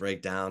plays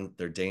break down,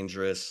 they're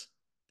dangerous.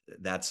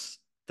 That's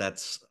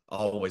that's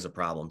always a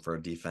problem for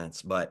a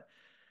defense. But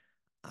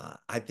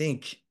I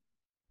think,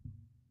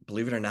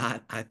 believe it or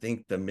not, I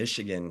think the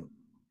Michigan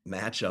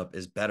matchup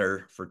is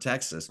better for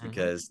Texas Mm-hmm.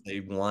 because they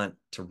want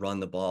to run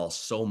the ball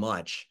so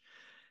much,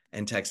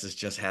 and Texas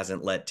just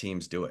hasn't let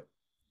teams do it.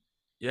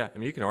 Yeah, I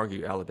mean, you can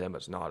argue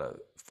Alabama's not a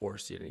four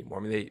seed anymore.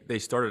 I mean, they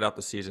started out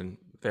the season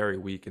very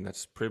weak, and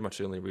that's pretty much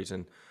the only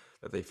reason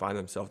that they find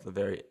themselves at the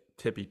very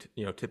tippy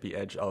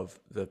edge of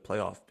the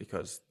playoff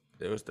because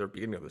it was their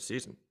beginning of the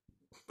season.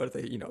 But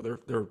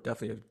they're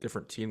definitely a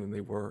different team than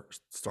they were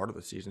start of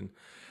the season.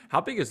 How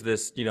big is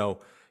this?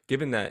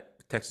 Given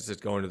that Texas is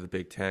going to the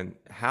Big Ten,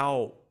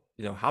 how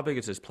big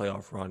is this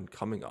playoff run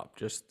coming up?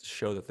 Just to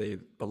show that they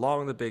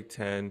belong in the Big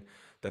Ten,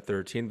 that they're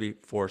a team to be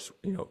forced,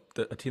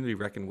 a team to be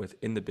reckoned with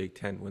in the Big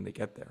Ten when they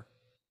get there.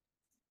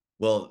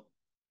 Well,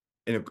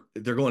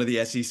 they're going to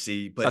the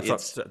SEC, but That's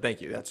it's what.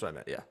 Thank you. That's what I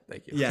meant. Yeah.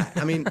 Thank you. yeah.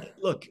 I mean,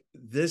 look,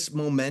 this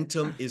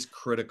momentum is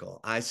critical.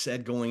 I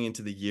said going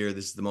into the year,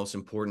 this is the most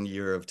important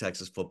year of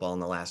Texas football in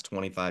the last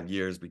 25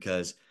 years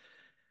because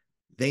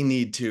they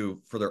need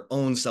to, for their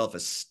own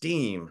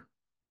self-esteem,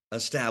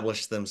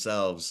 establish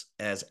themselves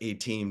as a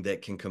team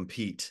that can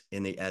compete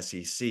in the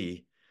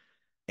SEC.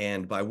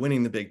 And by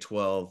winning the Big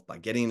 12, by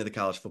getting into the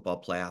college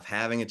football playoff,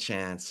 having a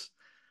chance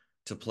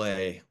to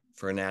play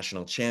for a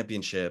national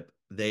championship,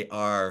 they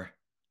are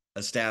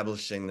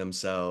establishing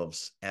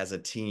themselves as a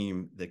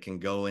team that can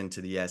go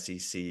into the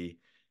SEC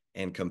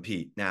and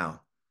compete.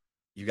 Now,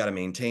 you got to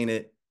maintain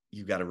it,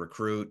 you got to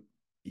recruit,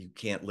 you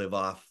can't live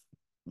off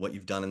what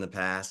you've done in the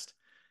past.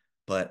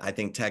 But I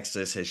think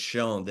Texas has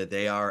shown that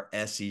they are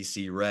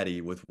SEC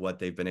ready with what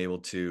they've been able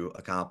to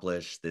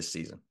accomplish this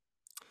season.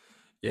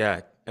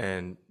 Yeah,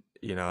 and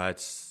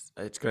it's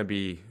going to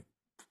be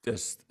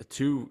just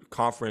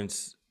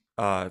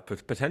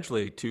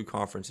potentially two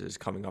conferences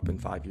coming up in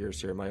 5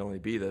 years here. It might only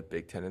be the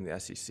Big Ten and the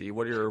SEC.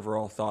 What are your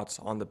overall thoughts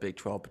on the Big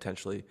 12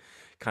 potentially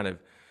kind of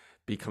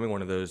becoming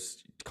one of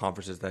those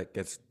conferences that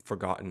gets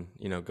forgotten,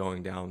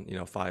 going down,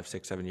 5,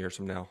 6, 7 years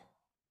from now?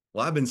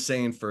 Well, I've been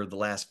saying for the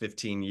last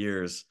 15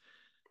 years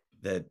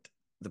that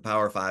the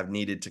Power Five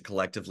needed to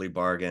collectively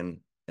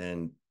bargain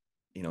and,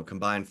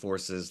 combine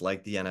forces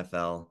like the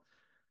NFL.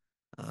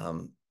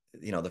 Um,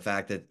 the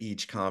fact that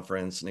each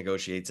conference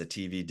negotiates a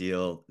TV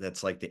deal,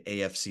 that's like the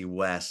AFC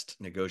West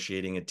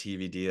negotiating a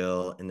TV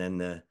deal, and then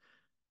the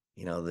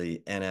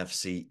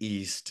NFC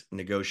East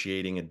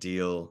negotiating a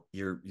deal.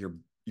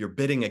 You're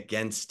bidding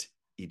against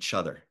each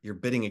other. You're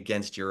bidding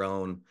against your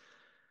own,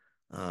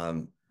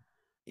 um,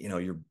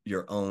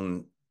 your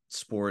own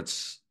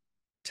sports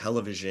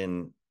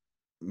television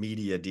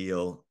media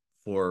deal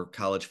for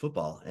college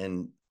football,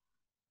 and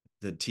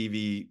the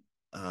TV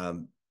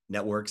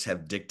networks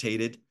have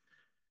dictated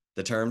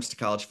the terms to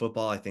college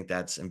football. I think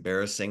that's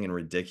embarrassing and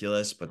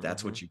ridiculous, but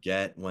that's Mm-hmm. what you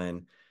get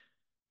when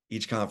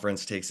each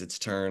conference takes its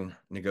turn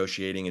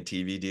negotiating a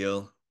TV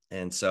deal.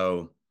 And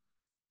so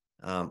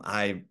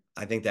I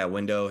think that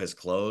window has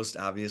closed.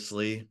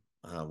 Obviously,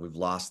 we've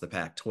lost the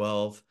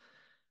Pac-12.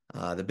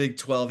 The Big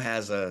 12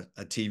 has a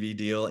TV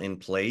deal in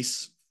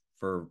place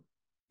for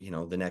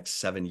the next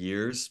 7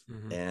 years,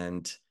 Mm-hmm.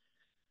 and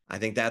I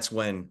think that's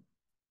when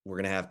we're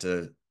going to have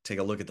to take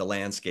a look at the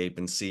landscape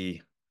and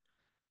see,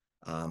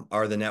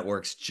 are the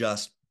networks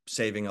just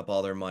saving up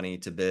all their money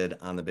to bid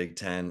on the Big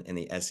Ten and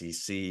the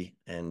SEC,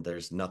 and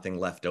there's nothing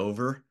left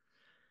over?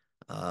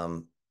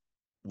 Um,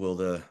 will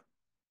the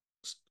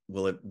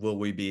will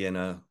we be in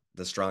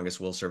the strongest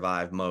will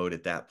survive mode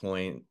at that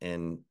point?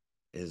 And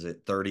is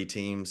it 30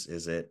 teams?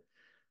 Is it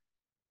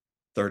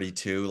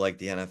 32 like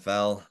the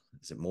NFL?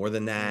 Is it more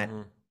than that?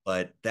 Mm-hmm.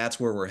 But that's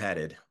where we're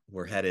headed.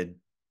 We're headed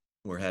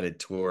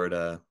toward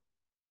the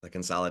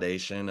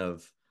consolidation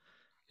of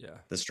Yeah.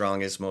 the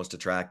strongest, most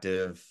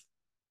attractive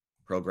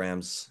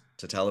programs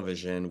to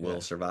television Yeah.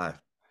 will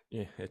survive.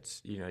 Yeah,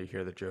 it's you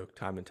hear the joke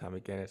time and time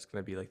again. It's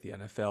going to be like the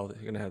NFL.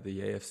 You're going to have the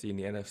AFC and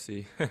the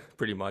NFC,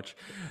 pretty much.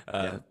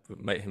 Yeah.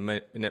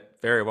 And it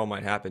very well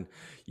might happen.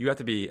 You have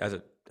to be as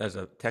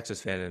a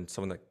Texas fan and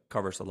someone that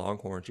covers the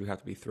Longhorns. You have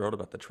to be thrilled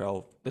about the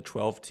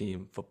 12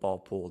 team football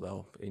pool,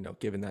 though.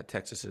 Given that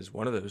Texas is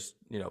one of those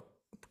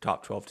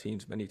top 12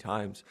 teams many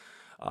times.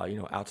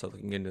 Outside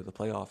looking into the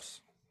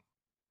playoffs.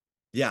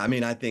 Yeah, I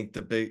mean, I think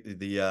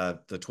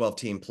the 12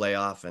 team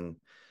playoff, and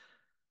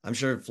I'm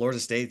sure Florida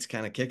State's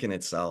kind of kicking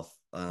itself.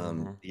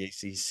 Mm-hmm. The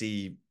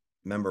ACC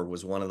member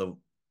was one of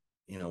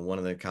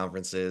the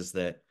conferences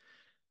that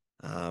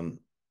um,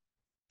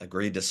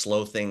 agreed to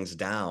slow things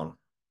down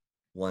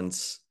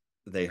once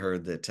they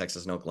heard that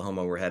Texas and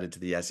Oklahoma were headed to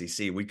the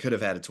SEC. We could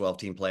have had a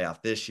 12-team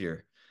playoff this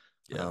year,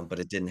 Yeah. but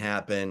it didn't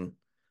happen.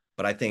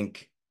 But I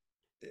think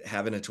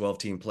having a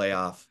 12-team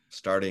playoff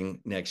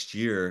starting next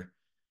year,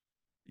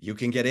 you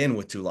can get in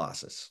with two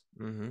losses.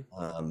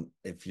 Mm-hmm.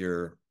 If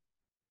you're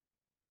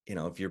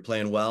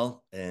playing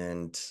well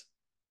and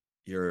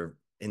you're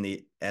in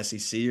the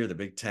SEC or the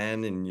Big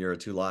Ten and you're a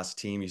two-loss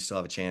team, you still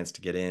have a chance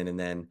to get in. And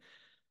then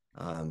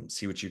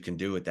see what you can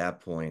do at that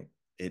point.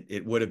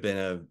 It would have been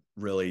a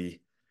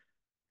really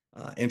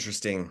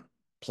interesting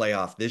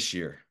playoff this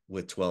year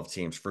with 12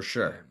 teams for Yeah.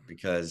 sure,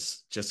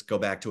 because just go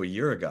back to a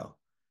year ago,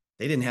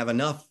 they didn't have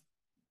enough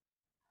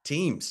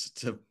teams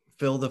to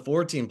fill the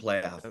 14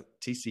 playoff. Yep.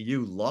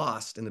 TCU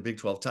lost in the Big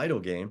 12 title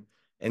game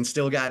and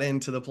still got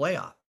into the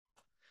playoff.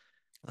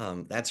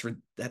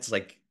 That's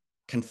like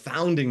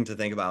confounding to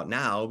think about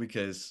now,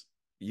 because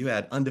you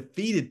had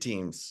undefeated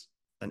teams,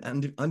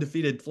 an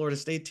undefeated Florida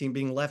State team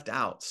being left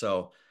out.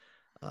 So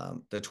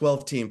the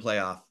 12 team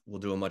playoff will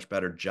do a much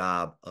better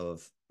job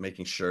of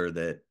making sure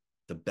that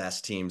the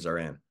best teams are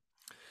in.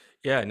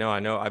 Yeah, no, I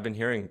know. I've been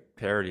hearing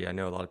parody. I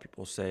know a lot of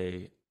people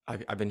say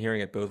I've been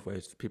hearing it both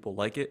ways. People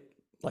like it,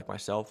 like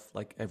myself,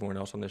 like everyone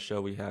else on this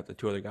show. We have the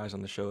two other guys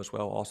on the show as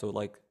well, also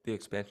like the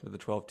expansion of the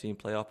 12-team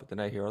playoff. But then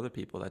I hear other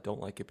people that don't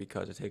like it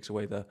because it takes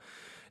away the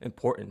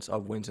importance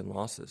of wins and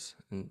losses.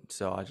 And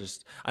so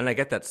I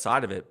get that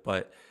side of it,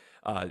 but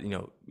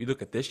you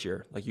look at this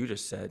year, like you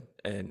just said,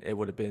 and it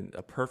would have been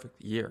a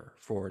perfect year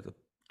for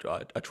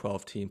a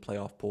 12-team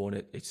playoff pool,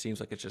 and it seems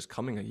like it's just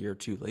coming a year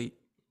too late.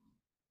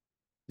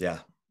 Yeah.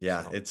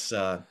 Yeah.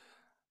 So,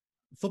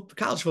 It's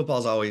college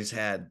football's always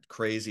had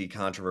crazy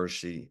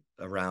controversy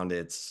around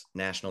its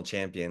national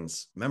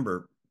champions.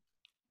 Remember,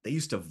 they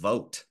used to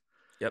vote.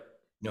 yep,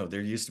 No,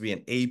 there used to be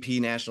an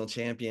AP national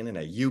champion and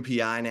a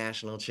UPI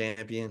national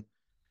champion.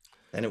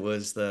 Then it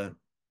was you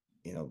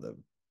know,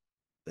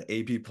 the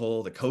AP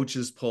poll, the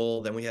coaches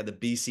poll. Then we had the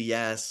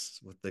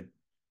BCS with the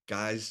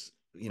guys,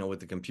 with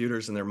the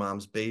computers in their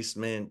mom's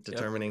basement yep.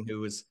 determining who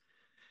was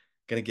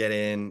going to get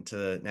into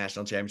the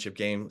national championship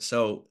game.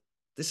 So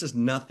this is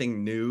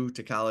nothing new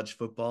to college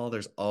football.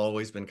 There's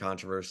always been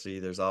controversy.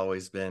 There's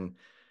always been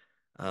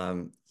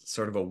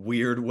sort of a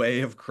weird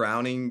way of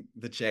crowning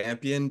the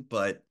champion.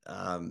 But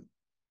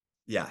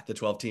yeah, the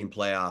 12-team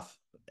playoff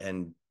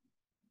and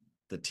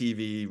the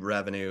TV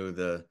revenue,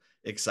 the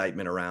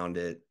excitement around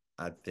it,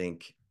 I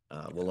think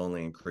will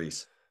only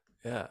increase.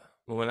 Yeah.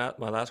 Well,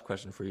 my last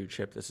question for you,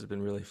 Chip. This has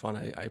been really fun.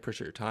 I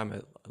appreciate your time.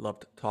 I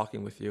loved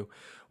talking with you.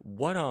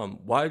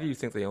 Why do you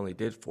think they only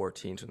did four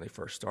teams when they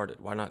first started?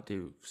 Why not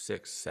do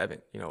six,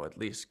 seven? At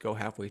least go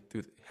halfway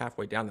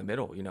down the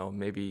middle.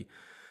 Maybe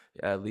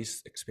at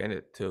least expand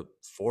it to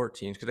four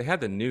teams because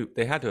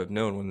they had to have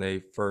known when they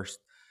first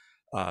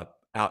uh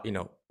out.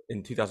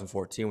 In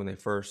 2014 when they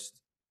first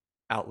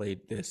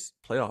outlaid this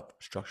playoff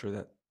structure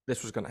that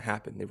this was going to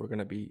happen. There were going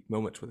to be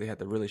moments where they had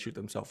to really shoot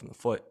themselves in the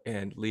foot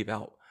and leave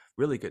out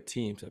really good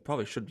teams that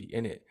probably should be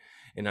in it.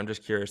 And I'm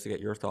just curious to get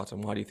your thoughts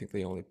on why do you think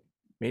they only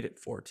made it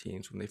four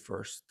teams when they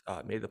first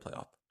made the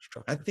playoff I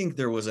structure? think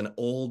there was an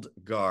old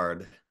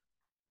guard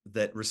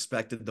that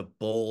respected the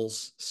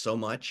bowls so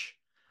much.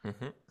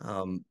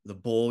 Mm-hmm. The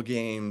bowl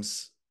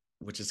games,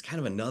 which is kind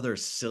of another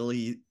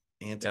silly,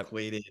 Yep.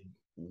 antiquated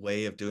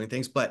way of doing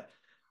things, but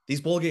these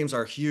bowl games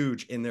are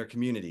huge in their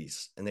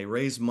communities, and they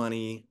raise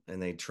money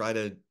and they try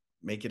to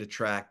make it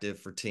attractive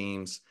for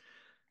teams.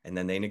 And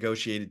then they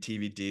negotiate a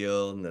TV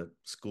deal, and the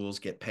schools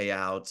get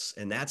payouts,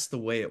 and that's the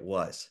way it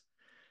was.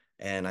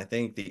 And I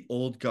think the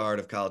old guard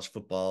of college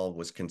football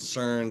was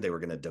concerned they were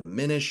going to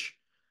diminish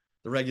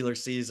the regular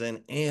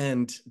season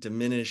and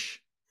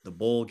diminish the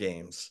bowl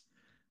games.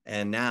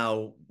 And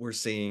now we're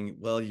seeing,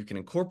 well, you can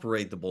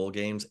incorporate the bowl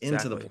games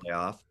into the Exactly.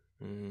 playoff,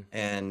 Mm-hmm.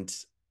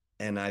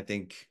 and I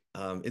think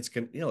it's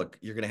gonna,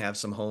 you're gonna have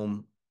some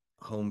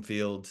home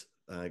field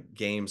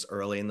games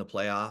early in the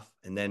playoff,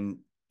 and then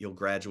you'll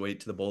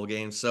graduate to the bowl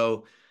game.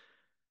 So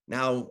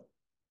now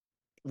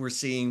we're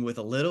seeing with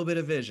a little bit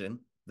of vision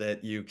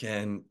that you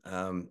can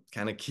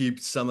kind of keep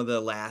some of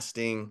the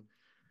lasting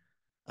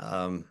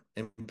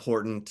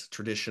important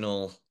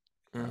traditional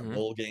Mm-hmm.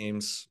 bowl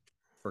games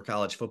for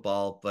college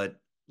football. But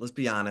let's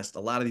be honest, a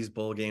lot of these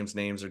bowl games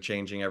names are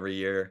changing every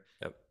year.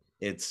 Yep.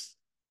 It's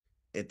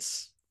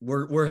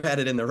we're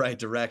headed in the right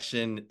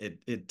direction.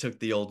 It took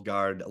the old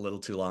guard a little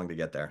too long to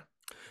get there.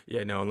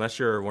 Yeah, no, unless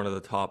you're one of the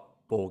top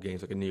bowl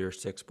games, like a New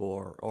Year's Six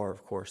bowl, or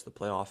of course the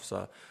playoffs.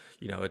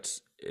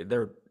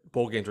 Their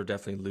bowl games are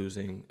definitely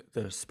losing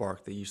the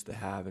spark they used to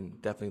have,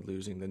 and definitely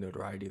losing the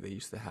notoriety they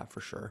used to have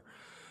for sure.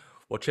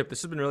 Well, Chip,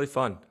 this has been really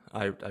fun.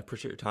 I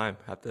appreciate your time.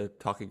 Have to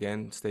talk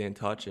again, stay in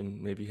touch,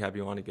 and maybe have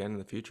you on again in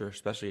the future.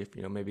 Especially if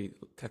maybe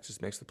Texas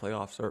makes the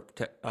playoffs or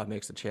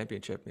makes the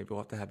championship. Maybe we'll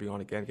have to have you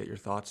on again, get your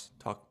thoughts,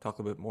 talk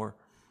a bit more.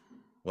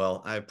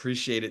 Well, I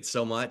appreciate it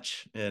so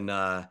much, and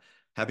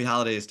happy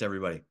holidays to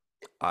everybody.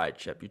 All right,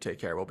 Chip, you take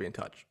care. We'll be in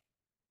touch.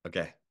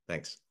 Okay,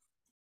 thanks.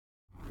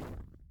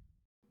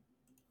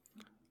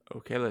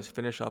 Okay, let's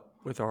finish up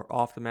with our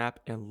off the map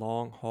and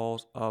long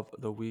hauls of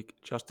the week.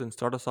 Justin,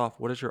 start us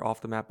off. What is your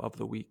off the map of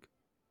the week?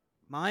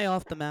 My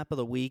off the map of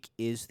the week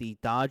is the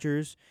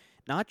Dodgers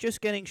not just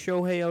getting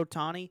Shohei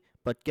Ohtani,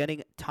 but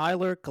getting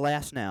Tyler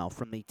Glasnow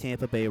from the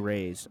Tampa Bay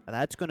Rays.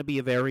 That's going to be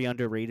a very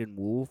underrated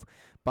move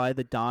by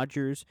the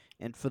Dodgers,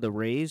 and for the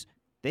Rays,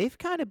 they've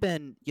kind of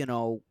been,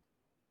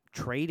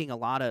 trading a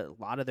lot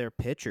of their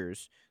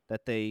pitchers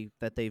that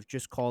they've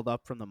just called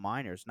up from the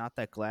minors. Not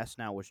that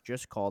Glasnow was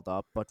just called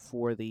up, but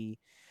for the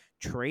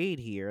trade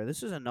here.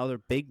 This is another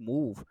big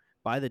move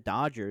by the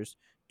Dodgers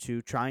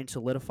to try and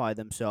solidify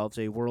themselves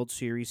a World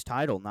Series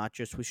title, not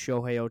just with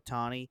Shohei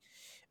Ohtani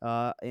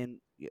in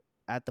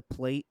at the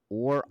plate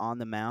or on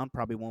the mound.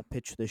 Probably won't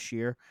pitch this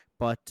year,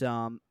 but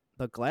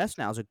Glass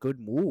now is a good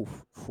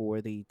move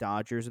for the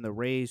Dodgers, and the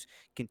Rays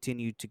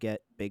continue to get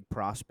big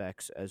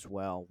prospects as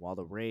well. While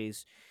the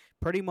Rays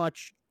pretty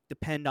much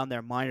depend on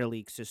their minor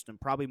league system,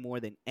 probably more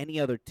than any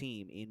other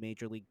team in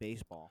Major League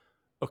Baseball.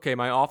 Okay,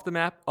 my off the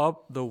map of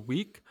the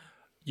week: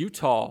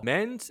 Utah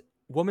men's,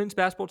 women's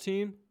basketball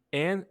team,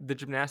 and the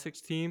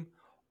gymnastics team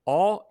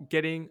all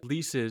getting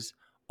leases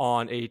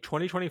on a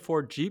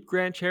 2024 Jeep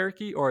Grand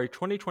Cherokee or a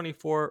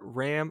 2024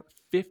 Ram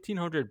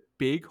 1500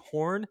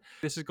 Bighorn.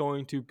 This is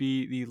going to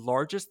be the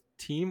largest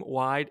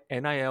team-wide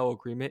NIL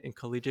agreement in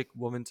collegiate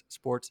women's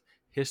sports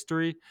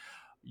history.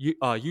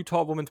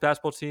 Utah women's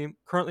basketball team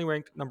currently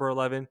ranked number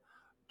 11.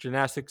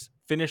 Gymnastics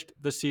finished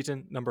the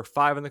season number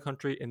 5 in the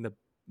country, and the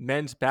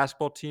men's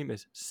basketball team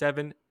is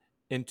 7-2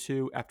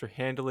 after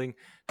handling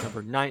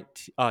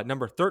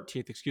number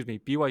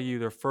 13th, BYU,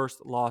 their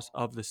first loss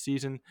of the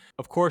season.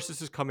 Of course,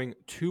 this is coming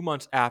 2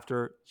 months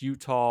after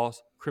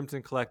Utah's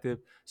Crimson Collective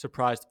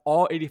surprised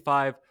all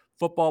 85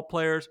 football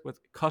players with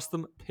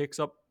custom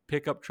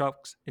pickup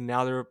trucks, and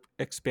now they're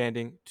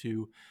expanding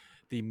to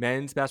the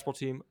men's basketball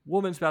team,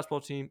 women's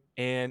basketball team,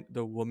 and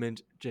the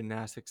women's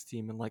gymnastics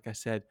team. And like I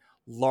said,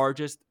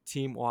 largest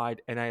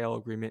team-wide NIL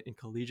agreement in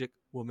collegiate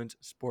women's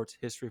sports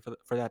history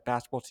for that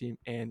basketball team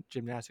and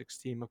gymnastics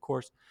team. Of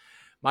course,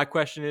 my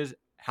question is,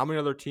 how many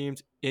other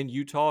teams in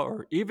Utah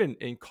or even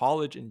in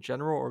college in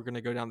general are going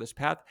to go down this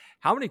path?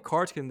 How many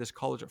cars can this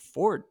college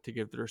afford to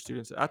give their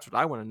students? That's what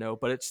I want to know.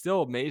 But it's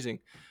still amazing.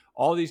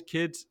 All these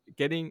kids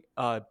getting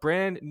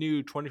brand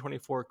new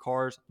 2024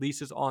 cars,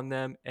 leases on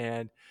them,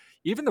 and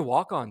even the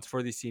walk-ons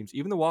for these teams,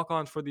 even the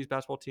walk-ons for these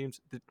basketball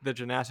teams, the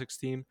gymnastics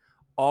team,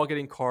 all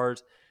getting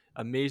cars.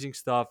 Amazing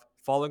stuff.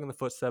 Following in the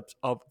footsteps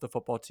of the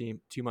football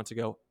team 2 months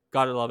ago.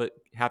 Gotta love it.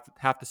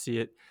 Have to see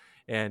it.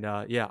 And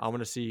yeah, I want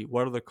to see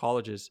what other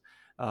colleges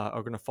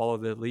are going to follow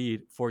the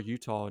lead for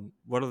Utah, and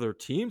what other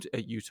teams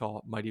at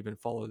Utah might even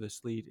follow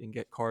this lead and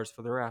get cars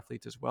for their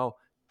athletes as well.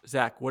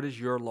 Zach, what is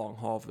your long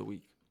haul of the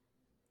week?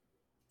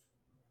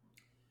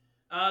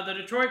 The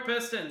Detroit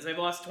Pistons, they've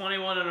lost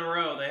 21 in a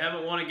row. They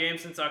haven't won a game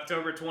since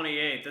October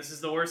 28th. This is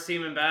the worst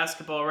team in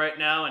basketball right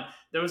now, and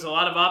there was a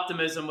lot of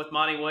optimism with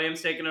Monty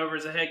Williams taking over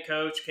as a head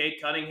coach. Cade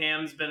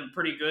Cunningham's been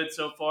pretty good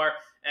so far,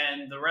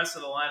 and the rest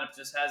of the lineup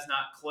just has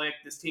not clicked.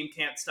 This team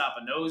can't stop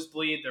a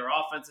nosebleed. Their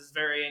offense is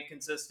very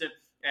inconsistent,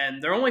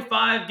 and they're only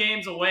 5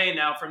 games away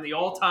now from the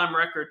all-time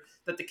record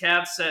that the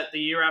Cavs set the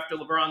year after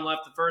LeBron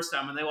left the first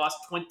time, and they lost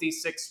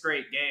 26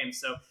 straight games.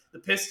 So the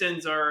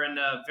Pistons are in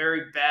a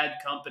very bad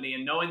company,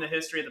 and knowing the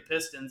history of the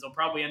Pistons, they'll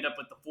probably end up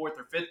with the 4th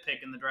or 5th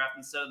pick in the draft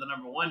instead of the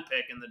number 1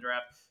 pick in the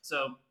draft.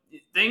 So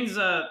things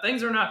are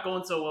not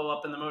going so well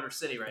up in the Motor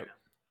City right now.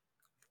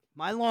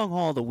 My long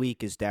haul of the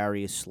week is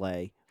Darius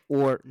Slay,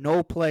 or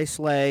No Play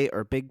Slay,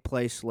 or Big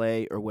Play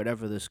Slay, or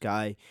whatever this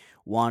guy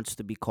wants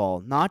to be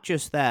called. Not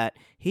just that,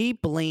 he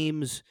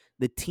blames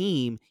the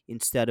team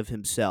instead of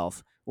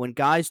himself. When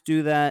guys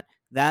do that,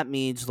 that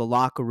means the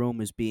locker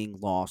room is being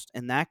lost,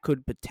 and that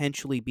could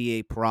potentially be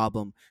a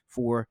problem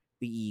for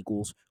the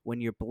Eagles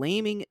when you're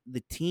blaming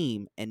the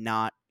team and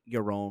not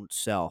your own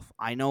self.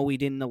 I know he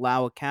didn't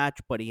allow a catch,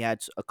 but he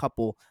had a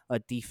couple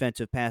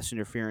defensive pass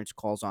interference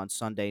calls on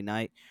Sunday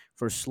night.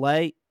 For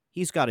Slay,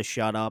 he's got to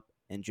shut up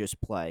and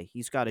just play.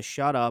 He's got to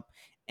shut up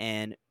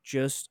and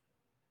just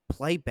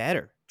play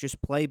better.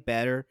 Just play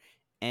better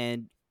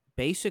and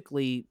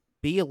basically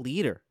be a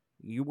leader.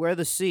 You wear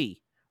the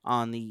C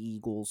on the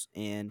Eagles,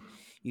 and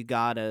you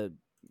gotta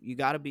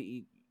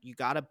be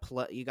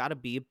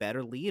a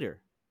better leader.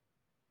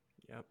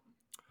 Yep.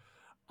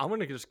 I'm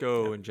going to just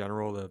go in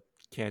general the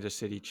Kansas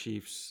City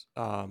Chiefs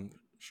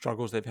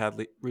struggles they've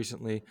had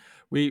recently.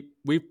 We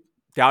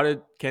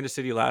doubted Kansas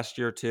City last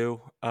year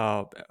too.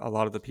 A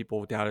lot of the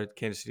people doubted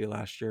Kansas City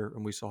last year,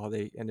 and we saw how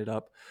they ended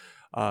up.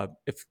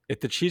 If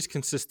the Chiefs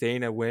can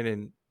sustain a win,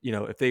 and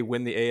if they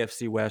win the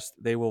AFC West,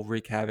 they will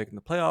wreak havoc in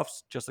the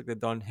playoffs, just like they've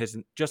done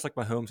just like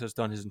Mahomes has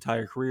done his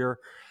entire career.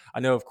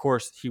 I know, of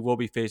course, he will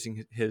be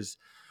facing his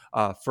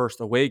first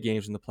away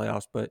games in the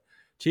playoffs, but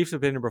Chiefs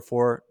have been here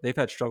before. They've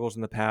had struggles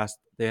in the past.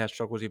 They had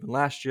struggles even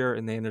last year,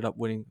 and they ended up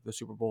winning the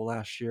Super Bowl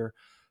last year.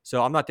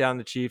 So I'm not down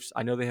the Chiefs.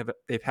 I know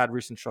they've had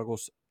recent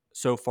struggles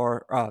so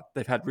far.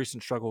 They've had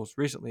recent struggles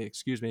recently,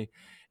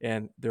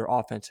 and their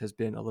offense has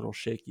been a little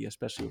shaky,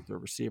 especially with their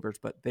receivers.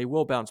 But they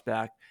will bounce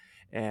back,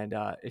 and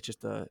it's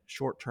just a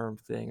short-term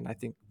thing. And I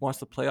think once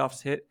the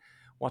playoffs hit,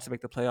 wants to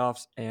make the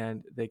playoffs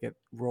and they get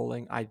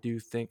rolling, I do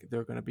think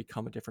they're going to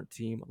become a different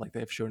team like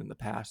they've shown in the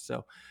past.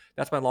 So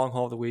that's my long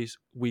haul of the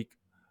week.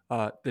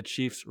 The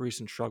Chiefs'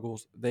 recent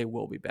struggles, they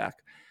will be back.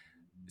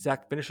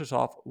 Zach, finish us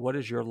off. What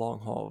is your long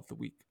haul of the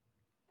week?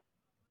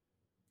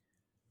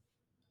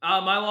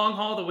 My long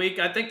haul of the week,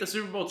 I think the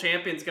Super Bowl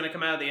champion is going to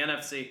come out of the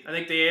NFC. I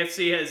think the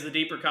AFC has the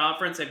deeper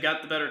conference. They've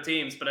got the better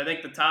teams, but I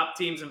think the top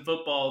teams in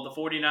football, the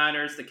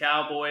 49ers, the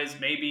Cowboys,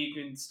 maybe you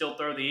can still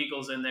throw the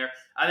Eagles in there.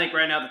 I think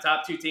right now the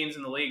top two teams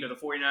in the league are the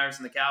 49ers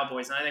and the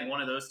Cowboys, and I think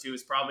one of those two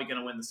is probably going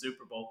to win the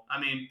Super Bowl.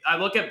 I mean, I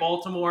look at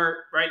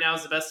Baltimore right now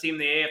as the best team in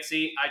the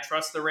AFC. I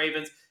trust the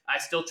Ravens. I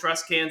still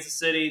trust Kansas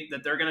City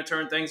that they're going to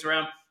turn things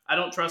around. I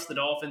don't trust the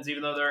Dolphins,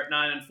 even though they're at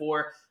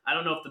 9-4. I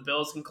don't know if the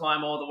Bills can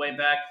climb all the way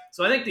back.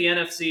 So I think the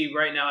NFC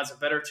right now has a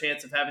better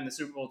chance of having the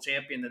Super Bowl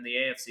champion than the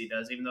AFC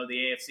does, even though the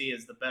AFC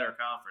is the better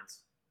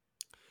conference.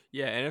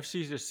 Yeah,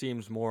 NFC just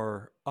seems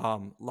more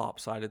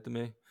lopsided to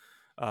me.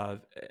 Uh,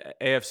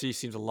 AFC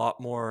seems a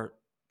lot more.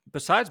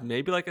 Besides,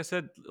 maybe like I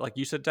said, like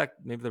you said, Jack,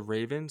 maybe the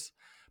Ravens,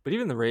 but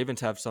even the Ravens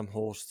have some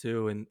holes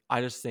too. And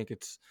I just think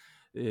it's.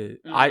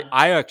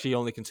 I actually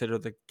only consider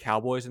the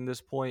Cowboys in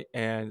this point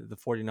and the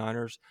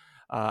 49ers.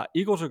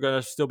 Eagles are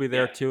going to still be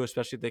there Yeah. too,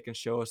 especially if they can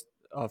show us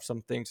of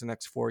some things in the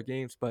next 4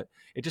 games. But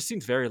it just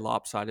seems very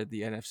lopsided,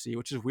 the NFC,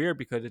 which is weird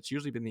because it's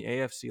usually been the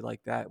AFC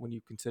like that when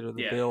you consider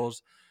the Yeah.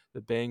 Bills,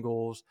 the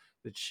Bengals,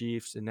 the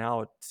Chiefs, and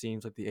now it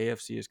seems like the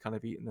AFC is kind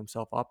of eating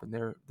themselves up, and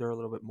they're a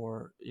little bit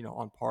more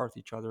on par with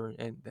each other,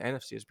 and the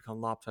NFC has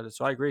become lopsided.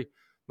 So I agree,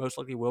 most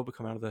likely will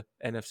become out of the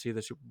NFC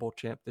the Super Bowl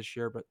champ this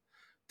year, but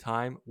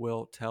time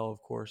will tell,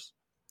 of course.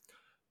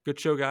 Good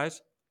show,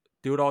 guys.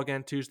 Do it all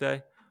again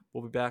Tuesday.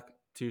 We'll be back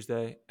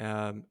Tuesday.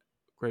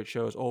 Great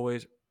show as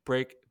always.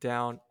 Break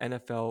down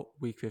NFL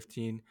Week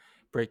 15.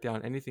 Break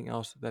down anything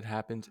else that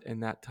happens in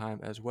that time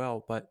as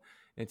well. But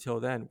until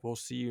then, we'll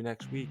see you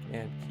next week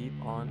and keep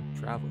on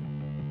traveling.